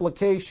and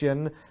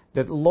supplication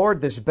that,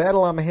 Lord, this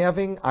battle I'm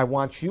having, I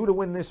want you to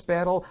win this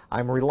battle.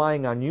 I'm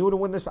relying on you to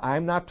win this.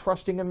 I'm not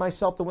trusting in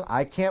myself to win.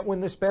 I can't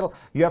win this battle.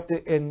 You have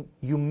to, in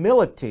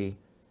humility,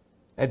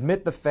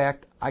 admit the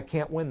fact, I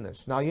can't win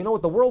this. Now, you know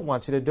what the world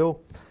wants you to do?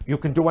 You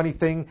can do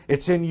anything.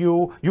 It's in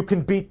you. You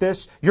can beat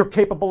this. You're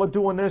capable of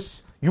doing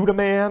this. You the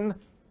man.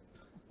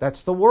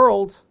 That's the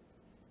world.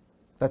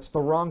 That's the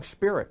wrong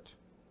spirit.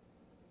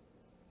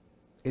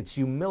 It's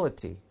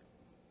humility.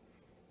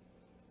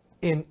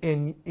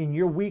 In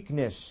your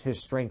weakness, his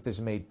strength is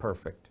made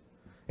perfect.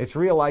 It's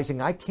realizing,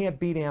 I can't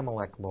beat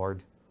Amalek,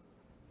 Lord.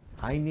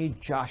 I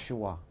need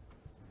Joshua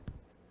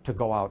to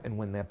go out and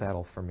win that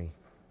battle for me.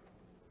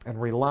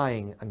 And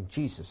relying on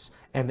Jesus.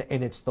 And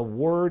it's the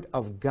Word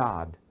of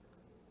God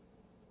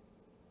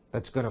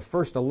that's going to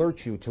first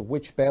alert you to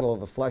which battle of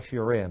the flesh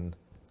you're in.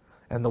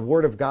 and the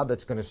Word of God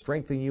that's going to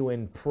strengthen you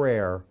in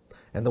prayer,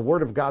 and the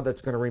Word of God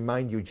that's going to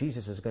remind you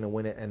Jesus is going to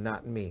win it and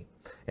not me.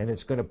 And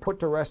it's going to put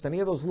to rest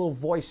any of those little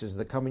voices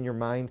that come in your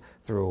mind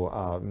through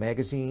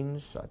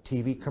magazines,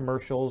 TV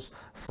commercials,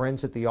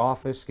 friends at the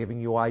office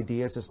giving you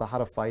ideas as to how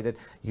to fight it.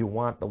 You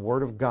want the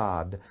Word of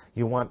God.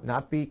 You want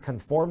not be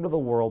conformed to the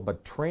world,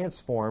 but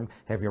transformed.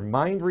 Have your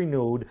mind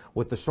renewed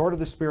with the sword of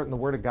the Spirit and the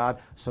Word of God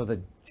so that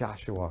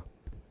Joshua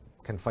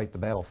can fight the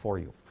battle for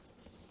you.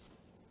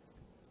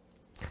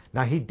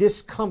 Now, he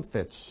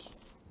discomfits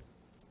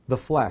the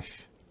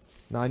flesh.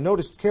 Now, I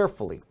noticed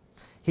carefully.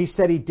 He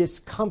said he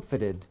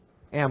discomfited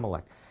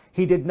Amalek.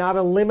 He did not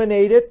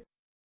eliminate it.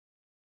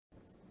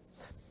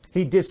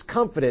 He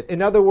discomfited.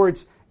 In other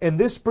words, in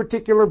this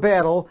particular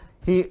battle,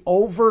 he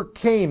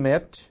overcame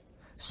it,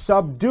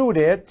 subdued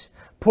it,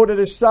 put it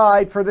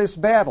aside for this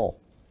battle,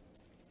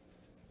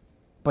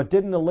 but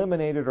didn't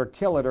eliminate it or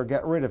kill it or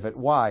get rid of it.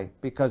 Why?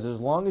 Because as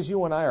long as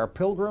you and I are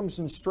pilgrims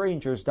and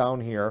strangers down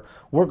here,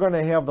 we're going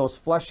to have those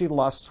fleshy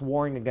lusts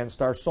warring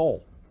against our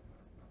soul.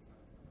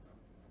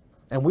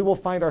 And we will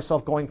find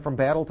ourselves going from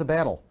battle to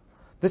battle.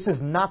 This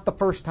is not the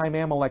first time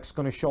Amalek's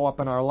going to show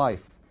up in our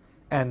life,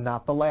 and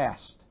not the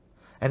last.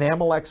 And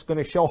Amalek's going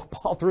to show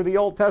up all through the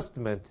Old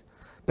Testament,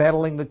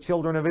 battling the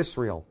children of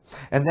Israel.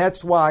 And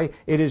that's why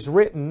it is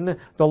written,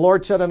 the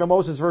Lord said unto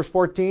Moses, verse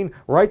 14,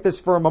 write this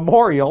for a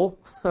memorial,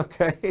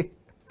 okay?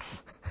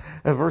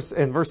 In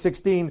verse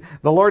 16,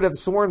 the Lord hath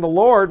sworn the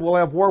Lord will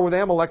have war with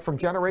Amalek from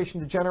generation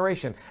to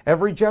generation.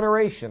 Every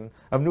generation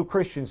of new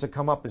Christians that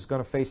come up is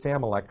going to face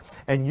Amalek,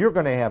 and you're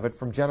going to have it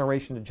from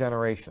generation to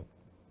generation.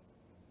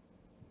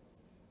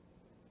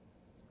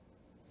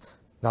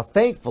 Now,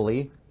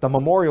 thankfully, the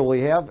memorial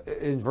we have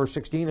in verse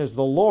 16 is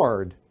the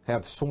Lord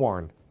hath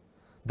sworn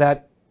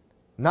that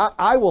not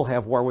I will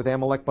have war with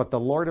Amalek, but the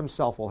Lord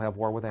himself will have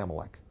war with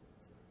Amalek.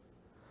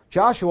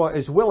 Joshua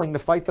is willing to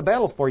fight the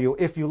battle for you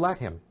if you let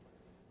him.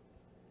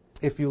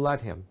 If you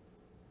let him.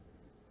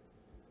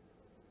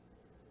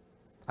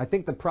 I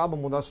think the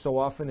problem with us so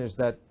often is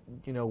that,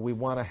 we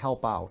want to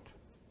help out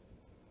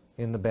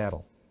in the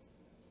battle.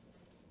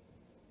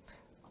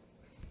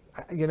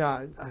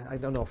 I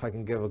don't know if I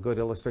can give a good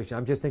illustration.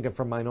 I'm just thinking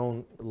from my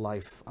own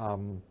life.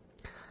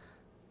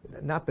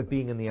 Not that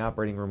being in the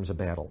operating room is a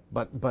battle,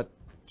 but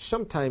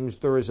sometimes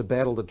there is a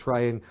battle to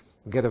try and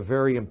get a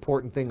very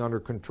important thing under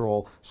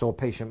control so a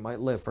patient might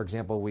live. For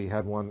example, we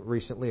had one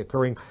recently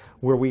occurring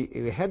where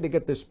we had to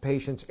get this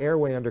patient's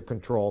airway under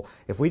control.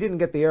 If we didn't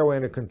get the airway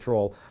under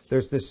control,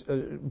 there's this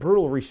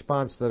brutal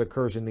response that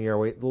occurs in the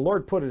airway. The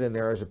Lord put it in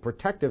there as a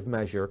protective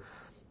measure,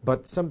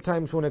 but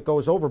sometimes when it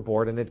goes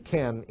overboard, and it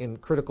can in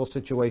critical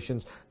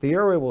situations, the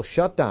airway will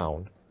shut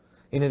down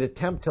in an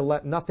attempt to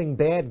let nothing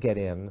bad get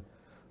in,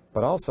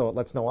 but also it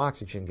lets no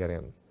oxygen get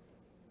in.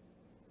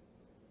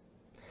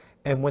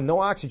 And when no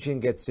oxygen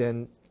gets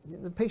in,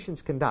 the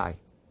patients can die.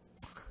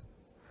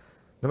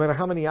 No matter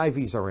how many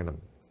IVs are in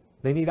them.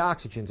 They need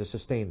oxygen to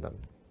sustain them.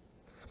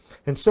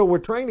 And so we're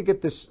trying to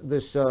get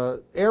this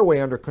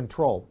airway under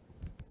control.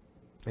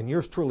 And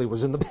yours truly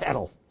was in the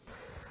battle.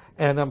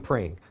 And I'm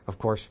praying, of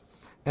course.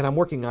 And I'm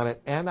working on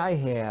it. And I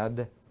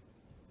had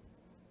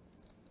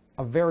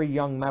a very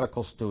young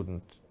medical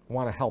student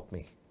want to help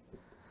me.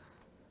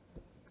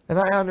 And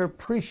I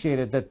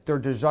appreciated that their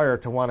desire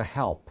to want to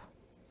help.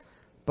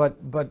 But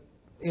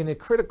in a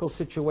critical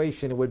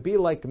situation, it would be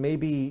like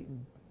maybe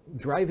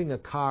driving a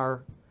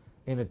car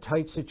in a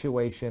tight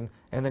situation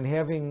and then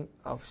having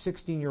a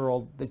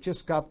 16-year-old that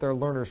just got their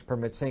learner's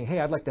permit saying,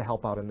 hey, I'd like to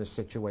help out in this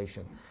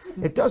situation.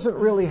 It doesn't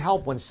really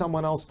help when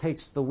someone else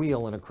takes the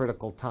wheel in a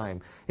critical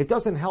time. It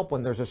doesn't help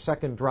when there's a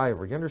second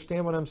driver. You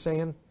understand what I'm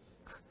saying?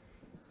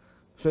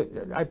 So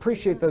I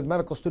appreciate the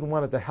medical student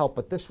wanted to help,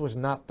 but this was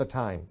not the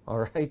time,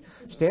 all right?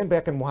 Stand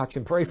back and watch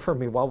and pray for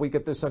me while we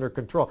get this under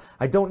control.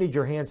 I don't need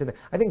your hands in there.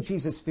 I think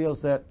Jesus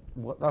feels that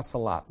with us a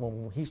lot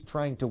when he's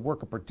trying to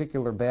work a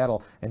particular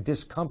battle and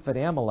discomfit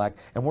Amalek,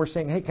 and we're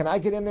saying, hey, can I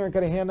get in there and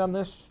get a hand on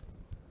this?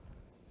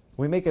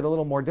 We make it a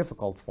little more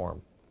difficult for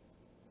him.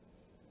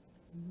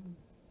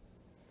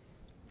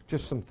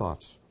 Just some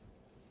thoughts.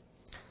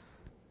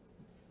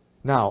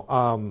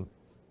 Now,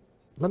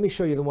 let me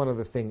show you the one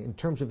other thing in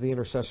terms of the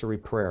intercessory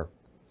prayer.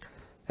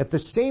 At the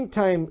same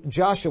time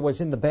Joshua was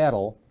in the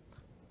battle,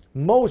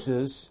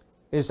 Moses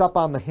is up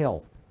on the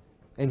hill,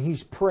 and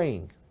he's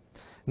praying.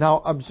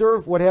 Now,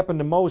 observe what happened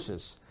to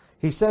Moses.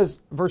 He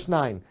says, verse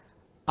 9,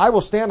 I will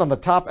stand on the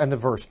top, end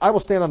of verse, I will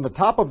stand on the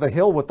top of the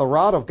hill with the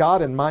rod of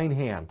God in mine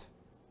hand.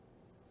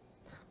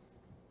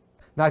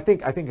 Now, I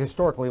think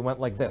historically it went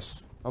like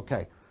this.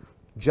 Okay,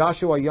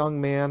 Joshua, a young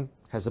man,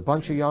 has a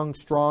bunch of young,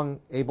 strong,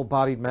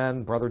 able-bodied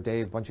men, Brother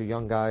Dave, a bunch of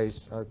young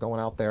guys going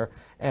out there,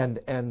 and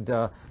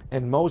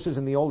Moses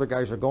and the older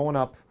guys are going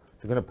up.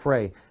 They're going to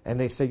pray, and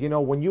they say,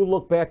 when you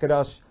look back at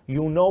us,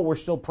 we're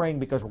still praying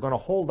because we're going to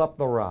hold up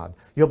the rod.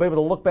 You'll be able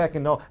to look back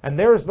and know, and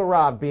there's the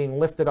rod being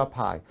lifted up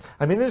high.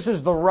 I mean, this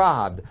is the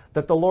rod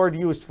that the Lord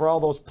used for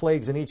all those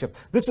plagues in Egypt.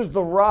 This is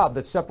the rod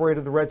that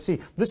separated the Red Sea.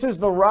 This is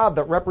the rod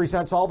that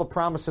represents all the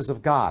promises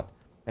of God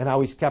and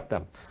how He's kept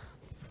them.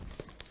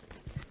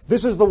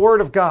 This is the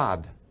Word of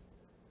God.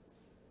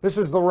 This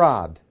is the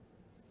rod.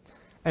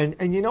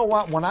 And you know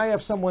what? When I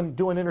have someone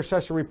do an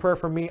intercessory prayer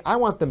for me, I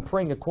want them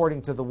praying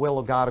according to the will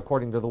of God,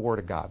 according to the Word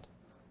of God.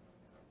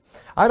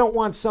 I don't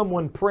want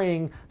someone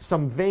praying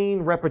some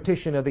vain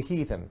repetition of the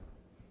heathen.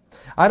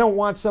 I don't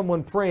want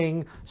someone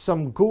praying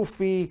some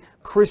goofy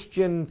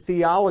Christian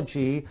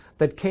theology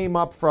that came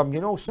up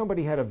from,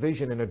 somebody had a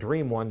vision in a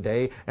dream one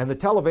day, and the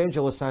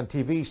televangelist on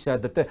TV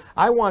said that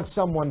I want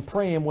someone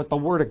praying with the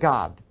Word of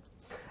God.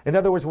 In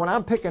other words, when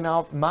I'm picking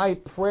out my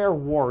prayer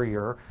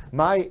warrior,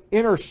 my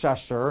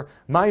intercessor,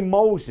 my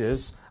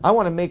Moses, I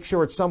want to make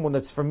sure it's someone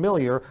that's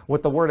familiar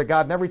with the Word of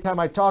God. And every time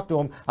I talk to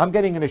him, I'm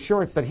getting an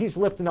assurance that he's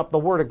lifting up the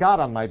Word of God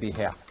on my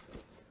behalf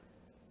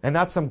and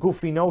not some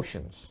goofy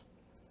notions.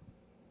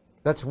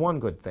 That's one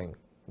good thing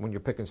when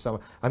you're picking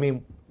someone. I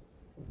mean,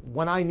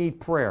 when I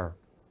need prayer,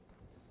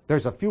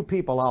 there's a few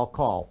people I'll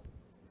call.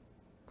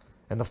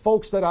 And the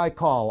folks that I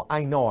call,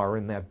 I know are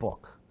in that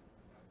book.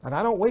 And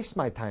I don't waste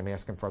my time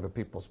asking for other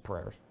people's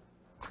prayers.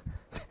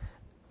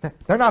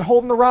 They're not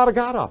holding the rod of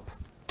God up.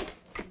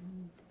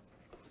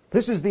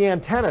 This is the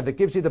antenna that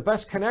gives you the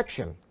best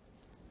connection.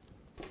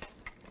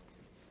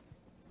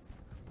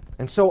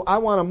 And so I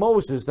want a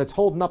Moses that's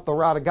holding up the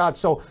rod of God.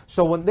 So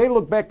when they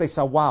look back, they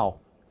say, wow,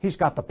 he's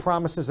got the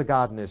promises of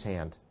God in his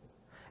hand.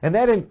 And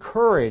that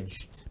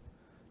encouraged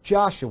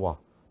Joshua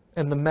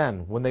and the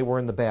men when they were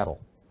in the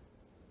battle.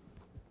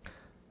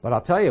 But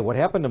I'll tell you what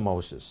happened to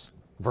Moses.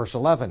 Verse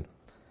 11.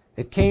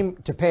 It came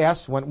to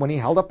pass when he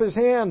held up his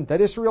hand that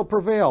Israel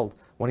prevailed.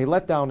 When he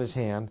let down his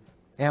hand,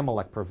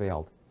 Amalek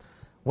prevailed.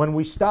 When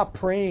we stop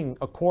praying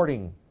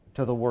according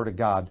to the Word of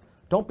God,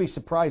 don't be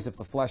surprised if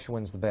the flesh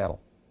wins the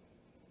battle.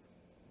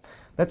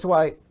 That's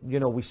why,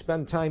 we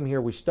spend time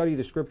here, we study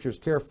the Scriptures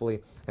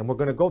carefully, and we're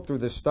going to go through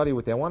this study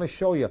with you. I want to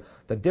show you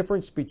the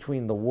difference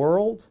between the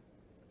world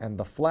and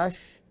the flesh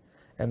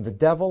and the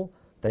devil.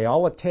 They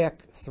all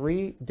attack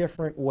three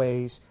different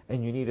ways,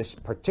 and you need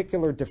a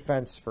particular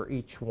defense for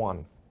each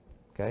one.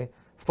 Okay?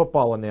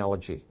 Football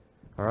analogy.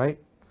 All right?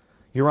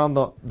 You're on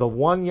the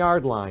 1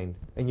 yard line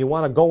and you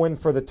want to go in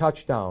for the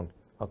touchdown.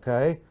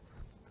 Okay?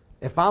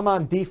 If I'm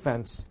on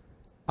defense,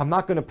 I'm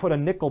not going to put a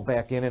nickel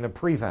back in a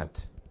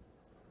prevent.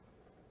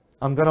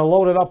 I'm going to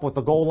load it up with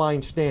the goal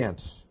line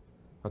stance.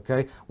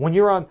 Okay? When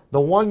you're on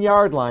the 1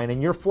 yard line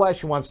and your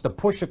flesh wants to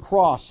push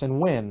across and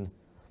win,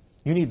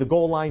 you need the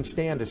goal line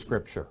stand of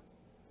Scripture.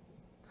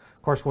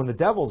 Of course, when the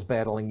devil's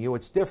battling you,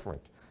 it's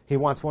different. He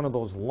wants one of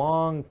those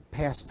long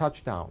pass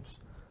touchdowns.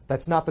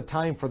 That's not the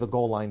time for the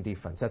goal line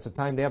defense. That's the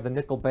time to have the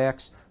nickel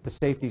backs, the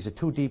safeties, a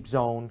too deep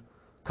zone,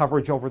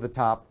 coverage over the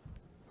top.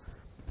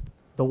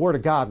 The Word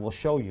of God will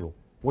show you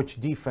which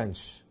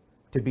defense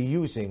to be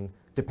using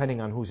depending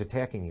on who's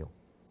attacking you.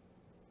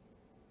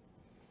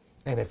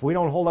 And if we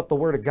don't hold up the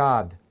Word of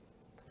God,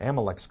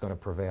 Amalek's going to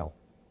prevail.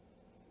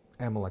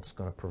 Amalek's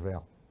going to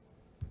prevail.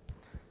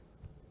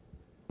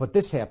 But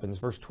this happens,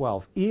 verse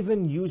 12.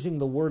 Even using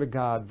the Word of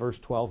God, verse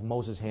 12,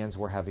 Moses' hands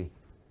were heavy.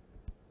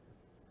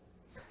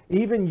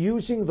 Even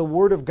using the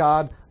Word of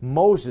God,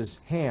 Moses'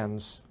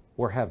 hands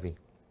were heavy.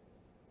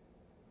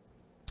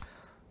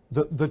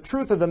 The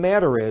truth of the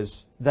matter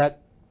is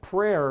that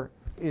prayer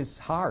is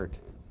hard.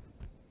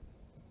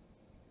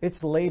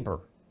 It's labor.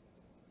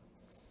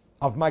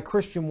 Of my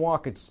Christian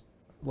walk, it's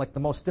like the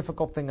most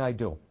difficult thing I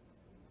do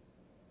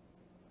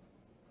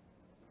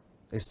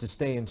is to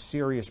stay in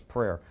serious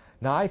prayer.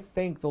 Now, I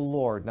thank the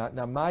Lord.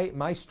 Now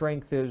my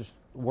strength is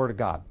the Word of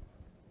God.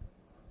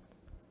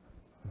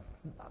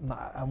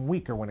 I'm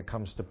weaker when it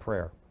comes to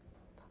prayer.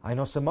 I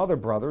know some other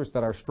brothers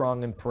that are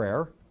strong in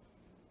prayer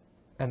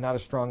and not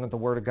as strong at the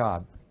Word of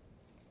God.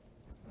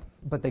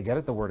 But they get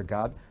at the Word of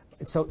God.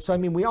 So I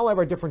mean, we all have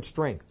our different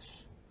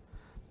strengths.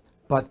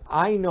 But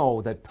I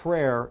know that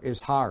prayer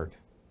is hard.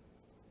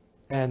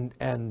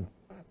 And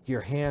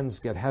your hands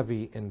get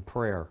heavy in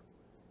prayer.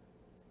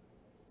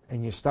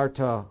 And you start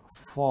to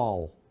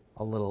fall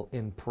a little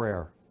in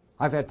prayer.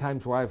 I've had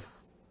times where I've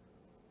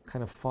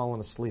kind of fallen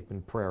asleep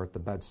in prayer at the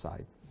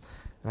bedside.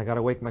 And I got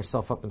to wake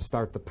myself up and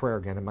start the prayer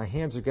again. And my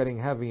hands are getting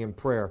heavy in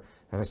prayer.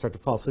 And I start to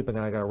fall asleep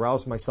again. I got to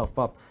rouse myself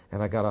up.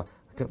 And I got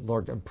to,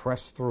 Lord, and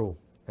press through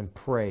and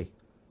pray.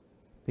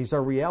 These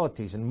are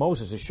realities. And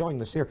Moses is showing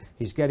this here.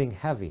 He's getting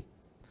heavy.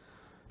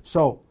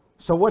 So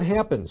what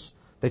happens?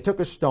 They took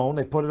a stone.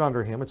 They put it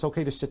under him. It's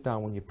okay to sit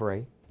down when you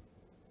pray.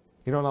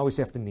 You don't always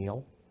have to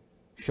kneel.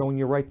 Showing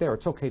you right there.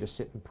 It's okay to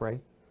sit and pray.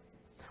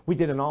 We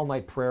did an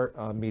all-night prayer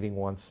meeting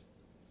once.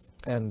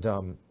 And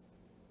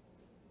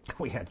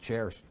we had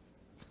chairs.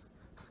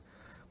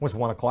 It was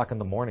 1 o'clock in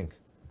the morning.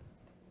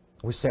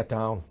 We sat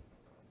down.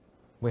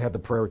 We had the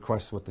prayer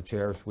requests with the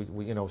chairs. We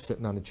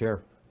sitting on the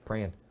chair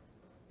praying.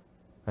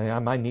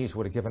 My knees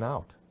would have given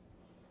out.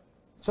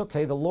 It's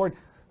okay. The Lord,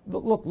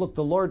 look,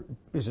 the Lord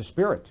is a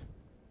spirit.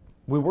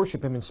 We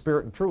worship Him in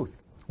spirit and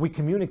truth. We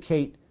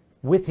communicate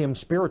with Him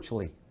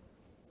spiritually.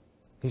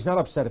 He's not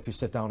upset if you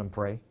sit down and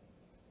pray.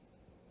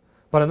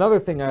 But another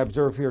thing I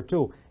observe here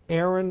too,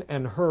 Aaron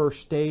and Hur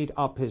stayed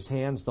up his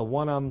hands, the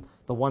one on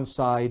the one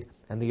side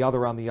and the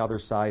other on the other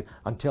side,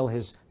 until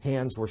his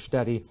hands were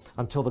steady,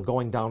 until the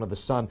going down of the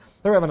sun.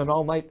 They're having an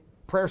all-night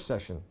prayer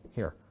session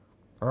here,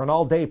 or an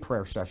all-day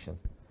prayer session.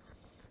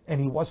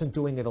 And he wasn't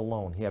doing it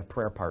alone. He had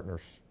prayer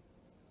partners.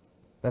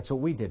 That's what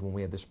we did when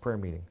we had this prayer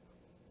meeting.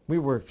 We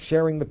were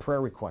sharing the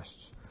prayer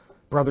requests.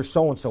 Brother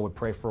so-and-so would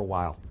pray for a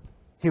while.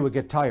 He would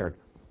get tired.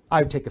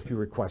 I would take a few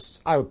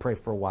requests. I would pray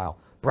for a while.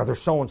 Brother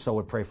so-and-so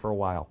would pray for a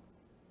while.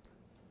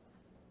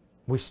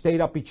 We stayed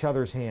up each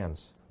other's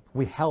hands.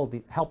 We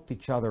helped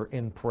each other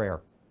in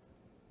prayer.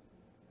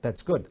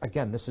 That's good.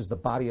 Again, this is the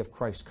body of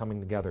Christ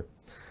coming together.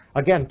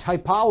 Again,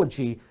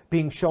 typology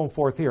being shown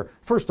forth here.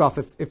 First off,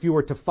 if you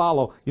were to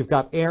follow, you've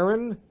got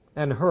Aaron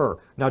and Hur.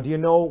 Now, do you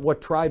know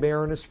what tribe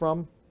Aaron is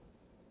from?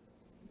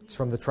 It's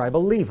from the tribe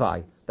of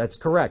Levi. That's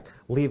correct.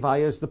 Levi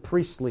is the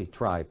priestly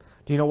tribe.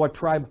 Do you know what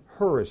tribe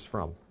Hur is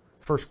from?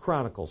 1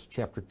 Chronicles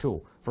chapter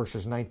 2,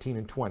 verses 19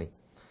 and 20.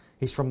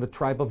 He's from the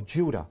tribe of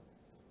Judah.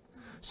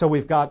 So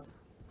we've got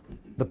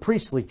the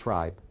priestly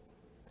tribe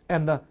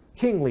and the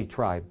kingly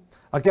tribe.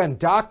 Again,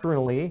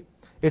 doctrinally,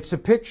 it's a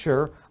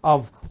picture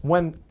of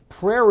when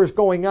prayer is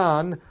going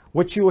on,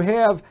 what you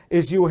have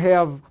is you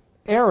have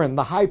Aaron,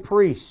 the high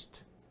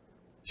priest,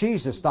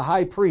 Jesus, the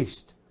high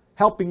priest,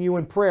 helping you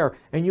in prayer,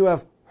 and you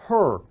have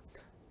Hur,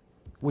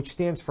 which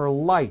stands for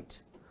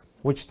light,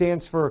 which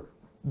stands for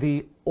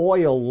the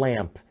oil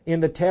lamp in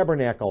the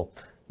tabernacle.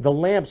 The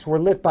lamps were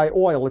lit by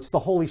oil. It's the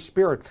Holy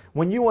Spirit.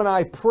 When you and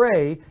I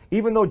pray,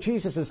 even though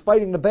Jesus is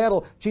fighting the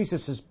battle,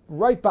 Jesus is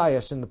right by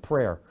us in the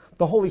prayer.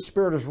 The Holy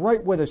Spirit is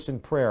right with us in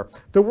prayer.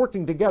 They're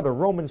working together.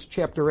 Romans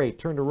chapter 8.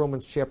 Turn to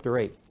Romans chapter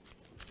 8.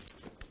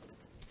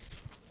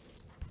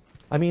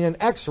 I mean, an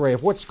x-ray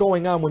of what's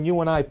going on when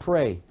you and I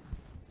pray.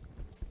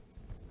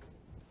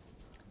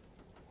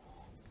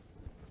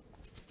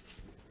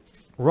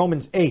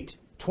 Romans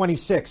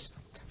 8:26.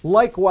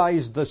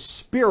 Likewise, the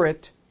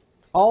Spirit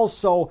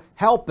also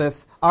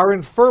helpeth our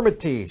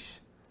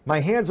infirmities. My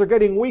hands are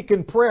getting weak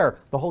in prayer.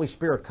 The Holy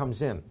Spirit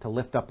comes in to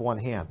lift up one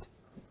hand.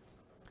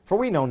 For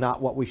we know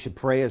not what we should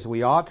pray as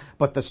we ought,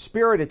 but the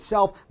Spirit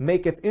itself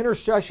maketh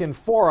intercession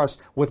for us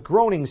with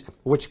groanings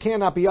which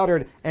cannot be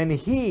uttered. And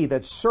he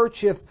that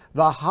searcheth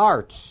the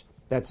hearts,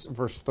 that's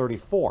verse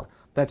 34,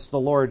 that's the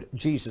Lord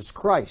Jesus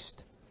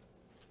Christ.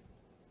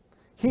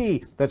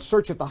 He that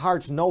searcheth the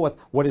hearts knoweth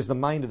what is the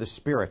mind of the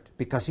Spirit,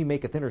 because he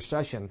maketh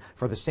intercession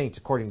for the saints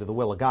according to the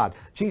will of God.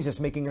 Jesus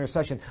making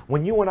intercession.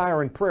 When you and I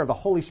are in prayer, the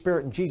Holy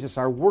Spirit and Jesus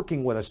are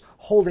working with us,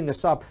 holding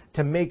us up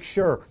to make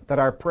sure that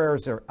our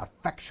prayers are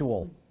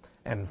effectual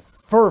and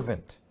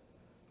fervent.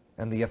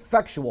 And the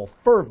effectual,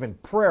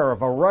 fervent prayer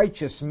of a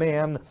righteous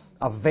man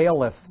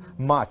availeth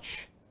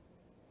much.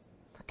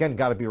 Again,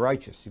 got to be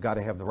righteous. You've got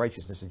to have the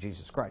righteousness of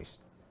Jesus Christ.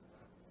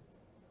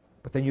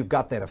 But then you've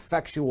got that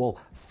effectual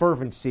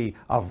fervency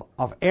of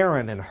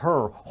Aaron and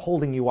Hur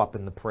holding you up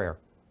in the prayer.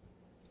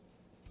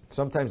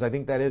 Sometimes I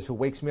think that is who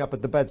wakes me up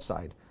at the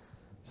bedside.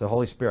 It's the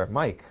Holy Spirit.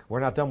 Mike, we're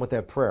not done with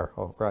that prayer.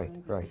 Oh, right.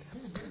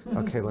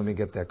 Okay, let me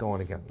get that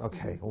going again.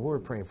 Okay, well, we're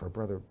praying for a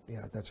brother.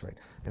 Yeah, that's right.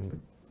 And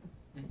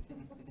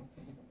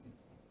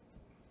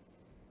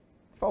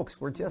folks,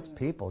 we're just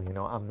people, you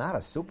know. I'm not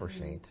a super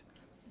saint.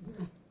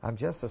 I'm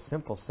just a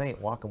simple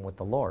saint walking with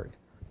the Lord.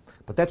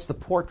 But that's the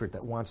portrait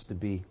that wants to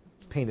be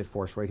painted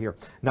for us right here.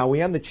 Now we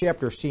end the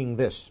chapter seeing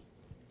this.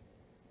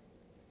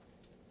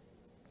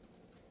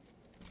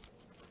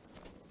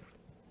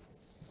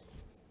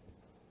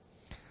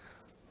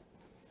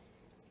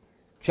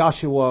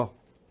 Joshua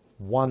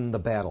won the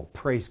battle.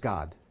 Praise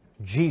God.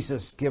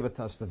 Jesus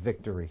giveth us the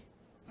victory.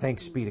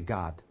 Thanks be to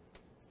God.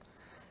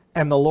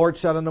 And the Lord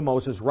said unto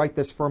Moses, write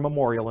this for a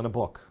memorial in a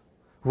book.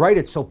 Write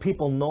it so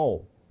people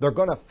know they're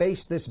going to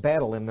face this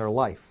battle in their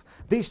life.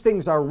 These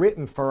things are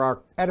written for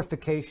our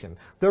edification.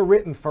 They're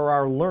written for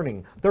our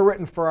learning. They're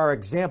written for our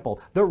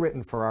example. They're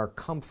written for our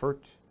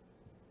comfort.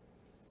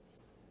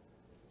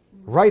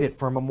 Write it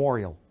for a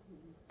memorial.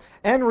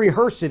 And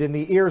rehearse it in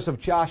the ears of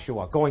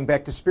Joshua, going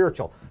back to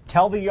spiritual.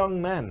 Tell the young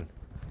men.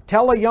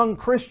 Tell a young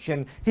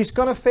Christian he's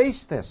going to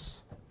face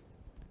this.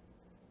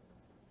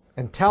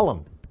 And tell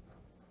him,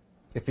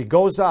 if he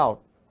goes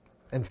out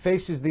and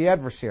faces the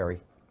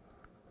adversary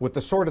with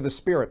the sword of the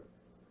Spirit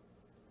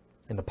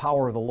in the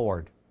power of the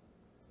Lord,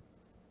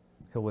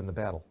 he'll win the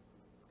battle.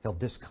 He'll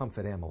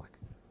discomfit Amalek.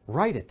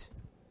 Write it.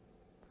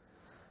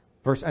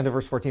 End of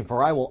verse 14.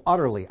 For I will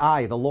utterly,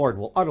 I, the Lord,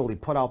 will utterly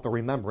put out the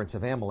remembrance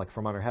of Amalek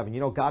from under heaven. You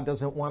know, God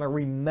doesn't want to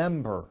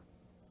remember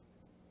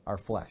our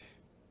flesh.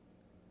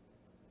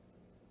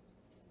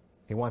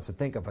 He wants to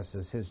think of us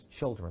as his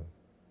children,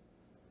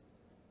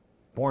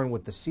 born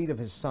with the seed of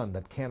his Son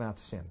that cannot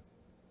sin.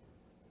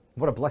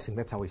 What a blessing.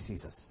 That's how he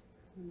sees us.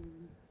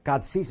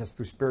 God sees us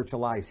through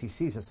spiritual eyes. He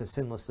sees us as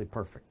sinlessly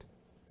perfect.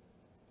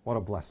 What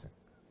a blessing.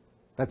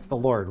 That's the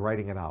Lord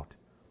writing it out.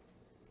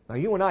 Now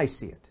you and I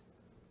see it.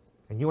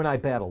 And you and I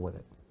battle with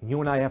it. And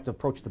you and I have to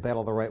approach the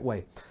battle the right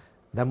way.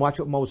 Then watch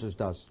what Moses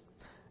does.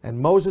 And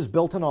Moses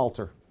built an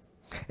altar.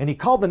 And he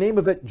called the name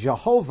of it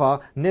Jehovah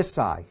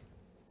Nissi.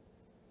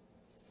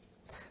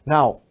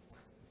 Now,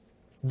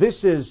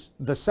 this is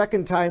the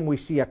second time we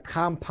see a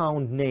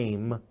compound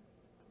name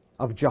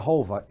of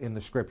Jehovah in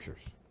the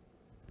Scriptures.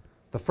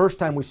 The first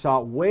time we saw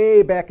it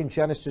way back in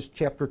Genesis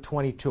chapter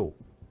 22,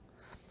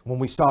 when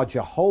we saw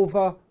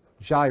Jehovah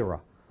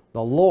Jireh,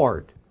 the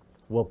Lord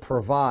will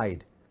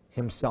provide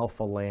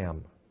himself a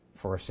lamb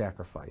for a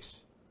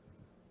sacrifice.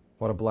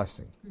 What a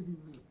blessing.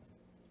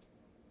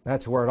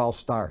 That's where it all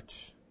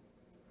starts.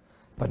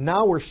 But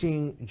now we're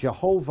seeing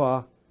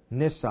Jehovah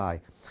Nissi.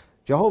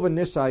 Jehovah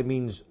Nissi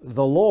means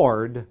the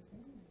Lord,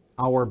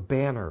 our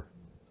banner.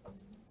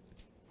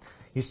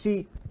 You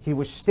see, he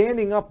was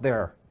standing up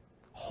there,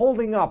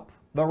 holding up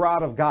the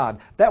rod of God.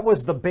 That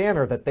was the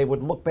banner that they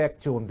would look back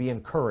to and be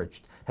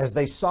encouraged as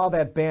they saw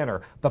that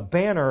banner, the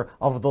banner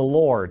of the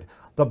Lord,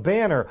 the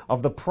banner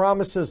of the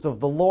promises of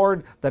the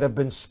Lord that have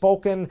been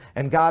spoken,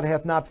 and God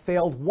hath not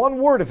failed one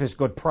word of his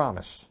good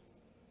promise.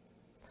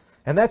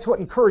 And that's what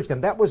encouraged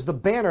them. That was the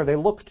banner they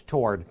looked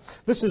toward.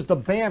 This is the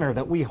banner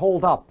that we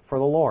hold up for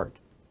the Lord.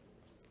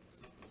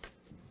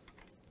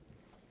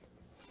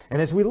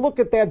 And as we look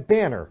at that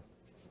banner,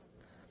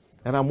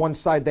 and on one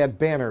side that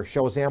banner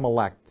shows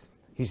Amalek,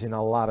 he's in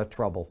a lot of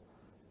trouble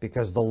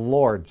because the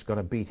Lord's going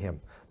to beat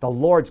him. The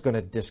Lord's going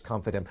to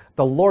discomfit him.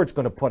 The Lord's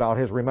going to put out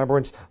his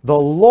remembrance. The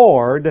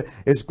Lord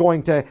is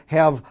going to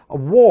have a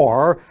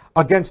war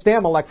against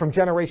Amalek from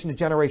generation to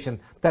generation.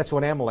 That's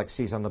what Amalek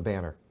sees on the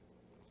banner.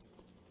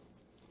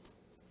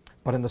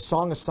 But in the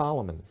Song of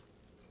Solomon,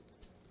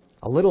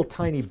 a little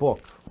tiny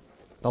book,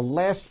 the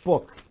last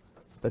book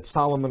that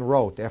Solomon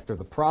wrote after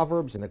the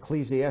Proverbs and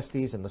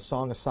Ecclesiastes and the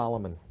Song of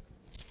Solomon,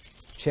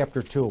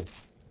 chapter 2.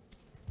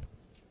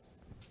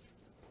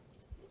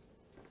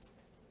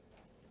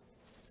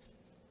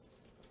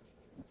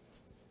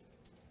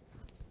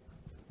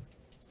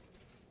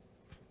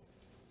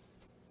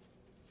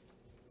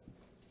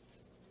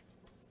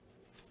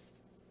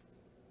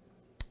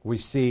 We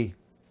see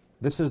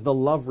this is the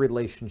love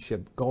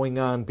relationship going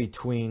on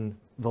between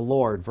the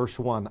Lord. Verse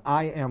 1,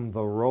 I am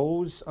the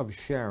rose of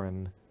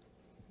Sharon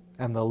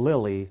and the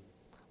lily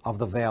of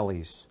the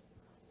valleys.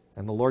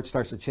 And the Lord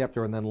starts the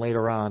chapter, and then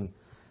later on,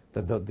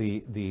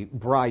 the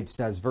bride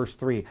says, verse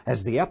 3,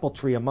 as the apple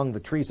tree among the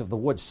trees of the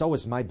wood, so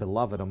is my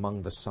beloved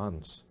among the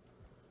sons.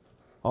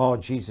 Oh,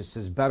 Jesus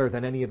is better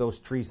than any of those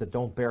trees that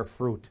don't bear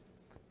fruit.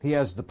 He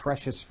has the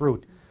precious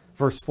fruit.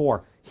 Verse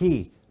 4,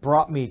 he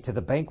brought me to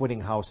the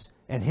banqueting house,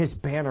 and his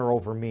banner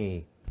over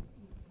me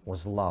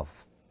was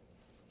love.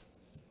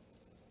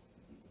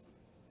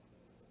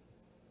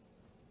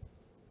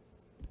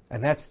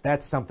 And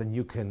that's something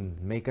you can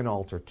make an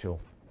altar to,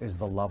 is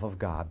the love of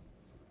God.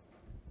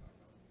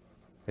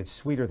 It's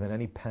sweeter than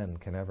any pen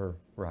can ever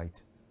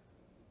write.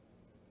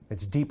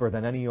 It's deeper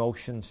than any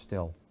ocean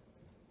still.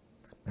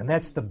 And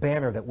that's the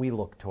banner that we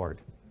look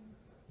toward.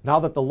 Now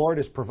that the Lord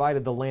has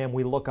provided the lamb,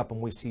 we look up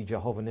and we see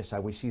Jehovah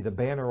Nissi. We see the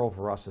banner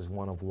over us as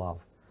one of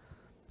love.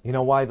 You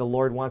know why the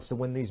Lord wants to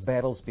win these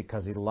battles?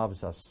 Because he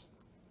loves us.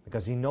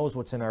 Because he knows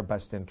what's in our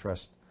best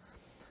interest.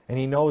 And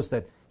he knows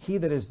that he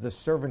that is the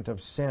servant of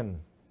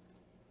sin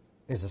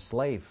is a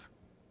slave.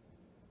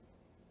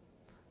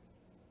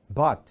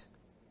 But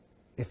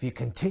if you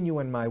continue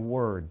in my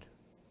word,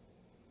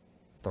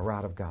 the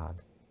rod of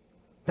God,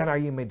 then are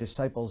you my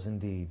disciples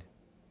indeed.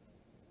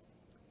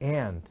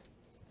 And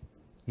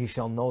ye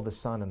shall know the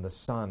Son, and the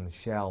Son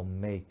shall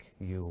make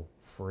you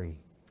free.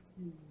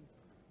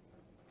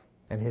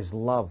 And his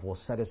love will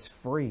set us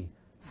free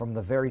from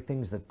the very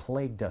things that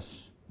plagued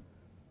us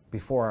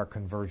before our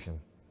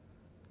conversion.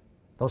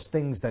 Those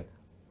things that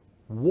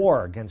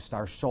war against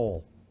our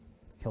soul.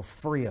 He'll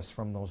free us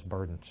from those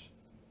burdens.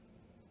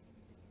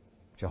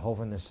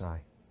 Jehovah Nissi,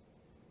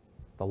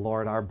 the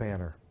Lord our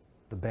banner.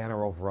 The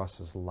banner over us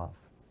is love.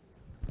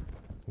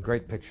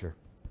 Great picture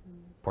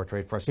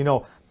portrayed for us. You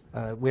know,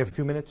 we have a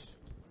few minutes.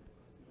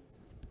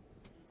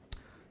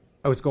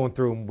 I was going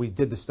through and we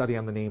did the study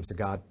on the names of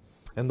God.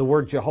 And the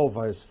word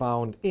Jehovah is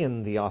found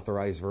in the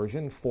Authorized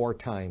Version 4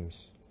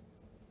 times.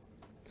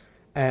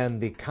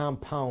 And the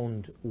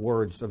compound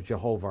words of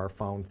Jehovah are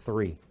found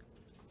 3.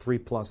 3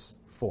 plus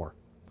 4.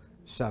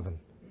 7.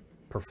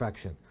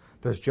 Perfection.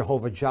 There's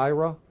Jehovah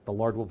Jireh, the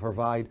Lord will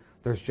provide.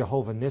 There's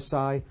Jehovah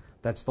Nissi,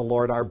 that's the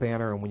Lord our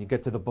banner. And when you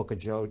get to the book of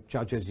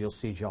Judges, you'll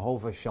see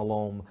Jehovah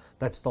Shalom,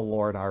 that's the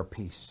Lord our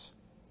peace.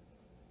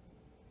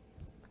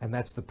 And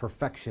that's the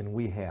perfection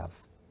we have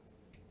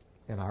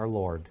in our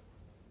Lord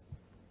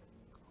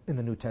in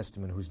the New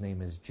Testament, whose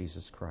name is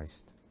Jesus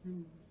Christ.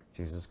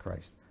 Jesus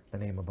Christ, the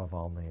name above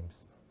all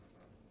names.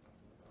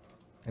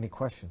 Any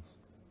questions?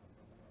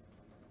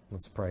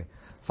 Let's pray.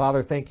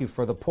 Father, thank you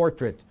for the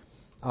portrait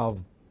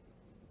of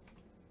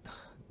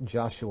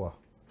Joshua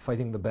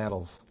fighting the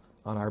battles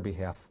on our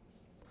behalf.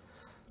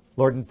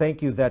 Lord, and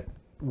thank you that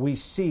we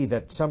see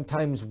that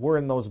sometimes we're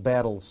in those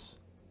battles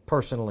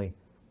personally,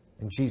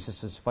 and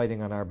Jesus is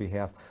fighting on our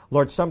behalf.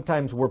 Lord,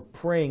 sometimes we're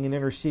praying and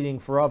interceding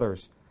for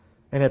others,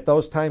 and at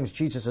those times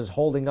Jesus is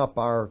holding up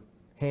our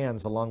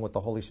hands along with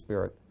the Holy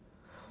Spirit.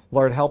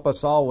 Lord, help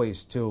us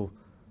always to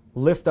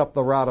lift up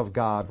the rod of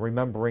God,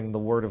 remembering the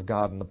Word of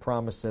God and the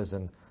promises,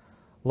 and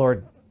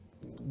Lord,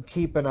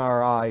 keep in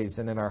our eyes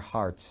and in our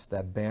hearts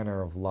that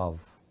banner of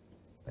love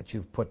that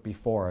you've put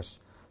before us,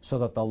 so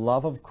that the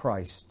love of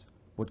Christ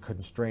would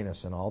constrain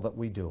us in all that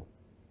we do.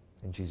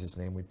 In Jesus'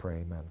 name we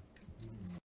pray, amen.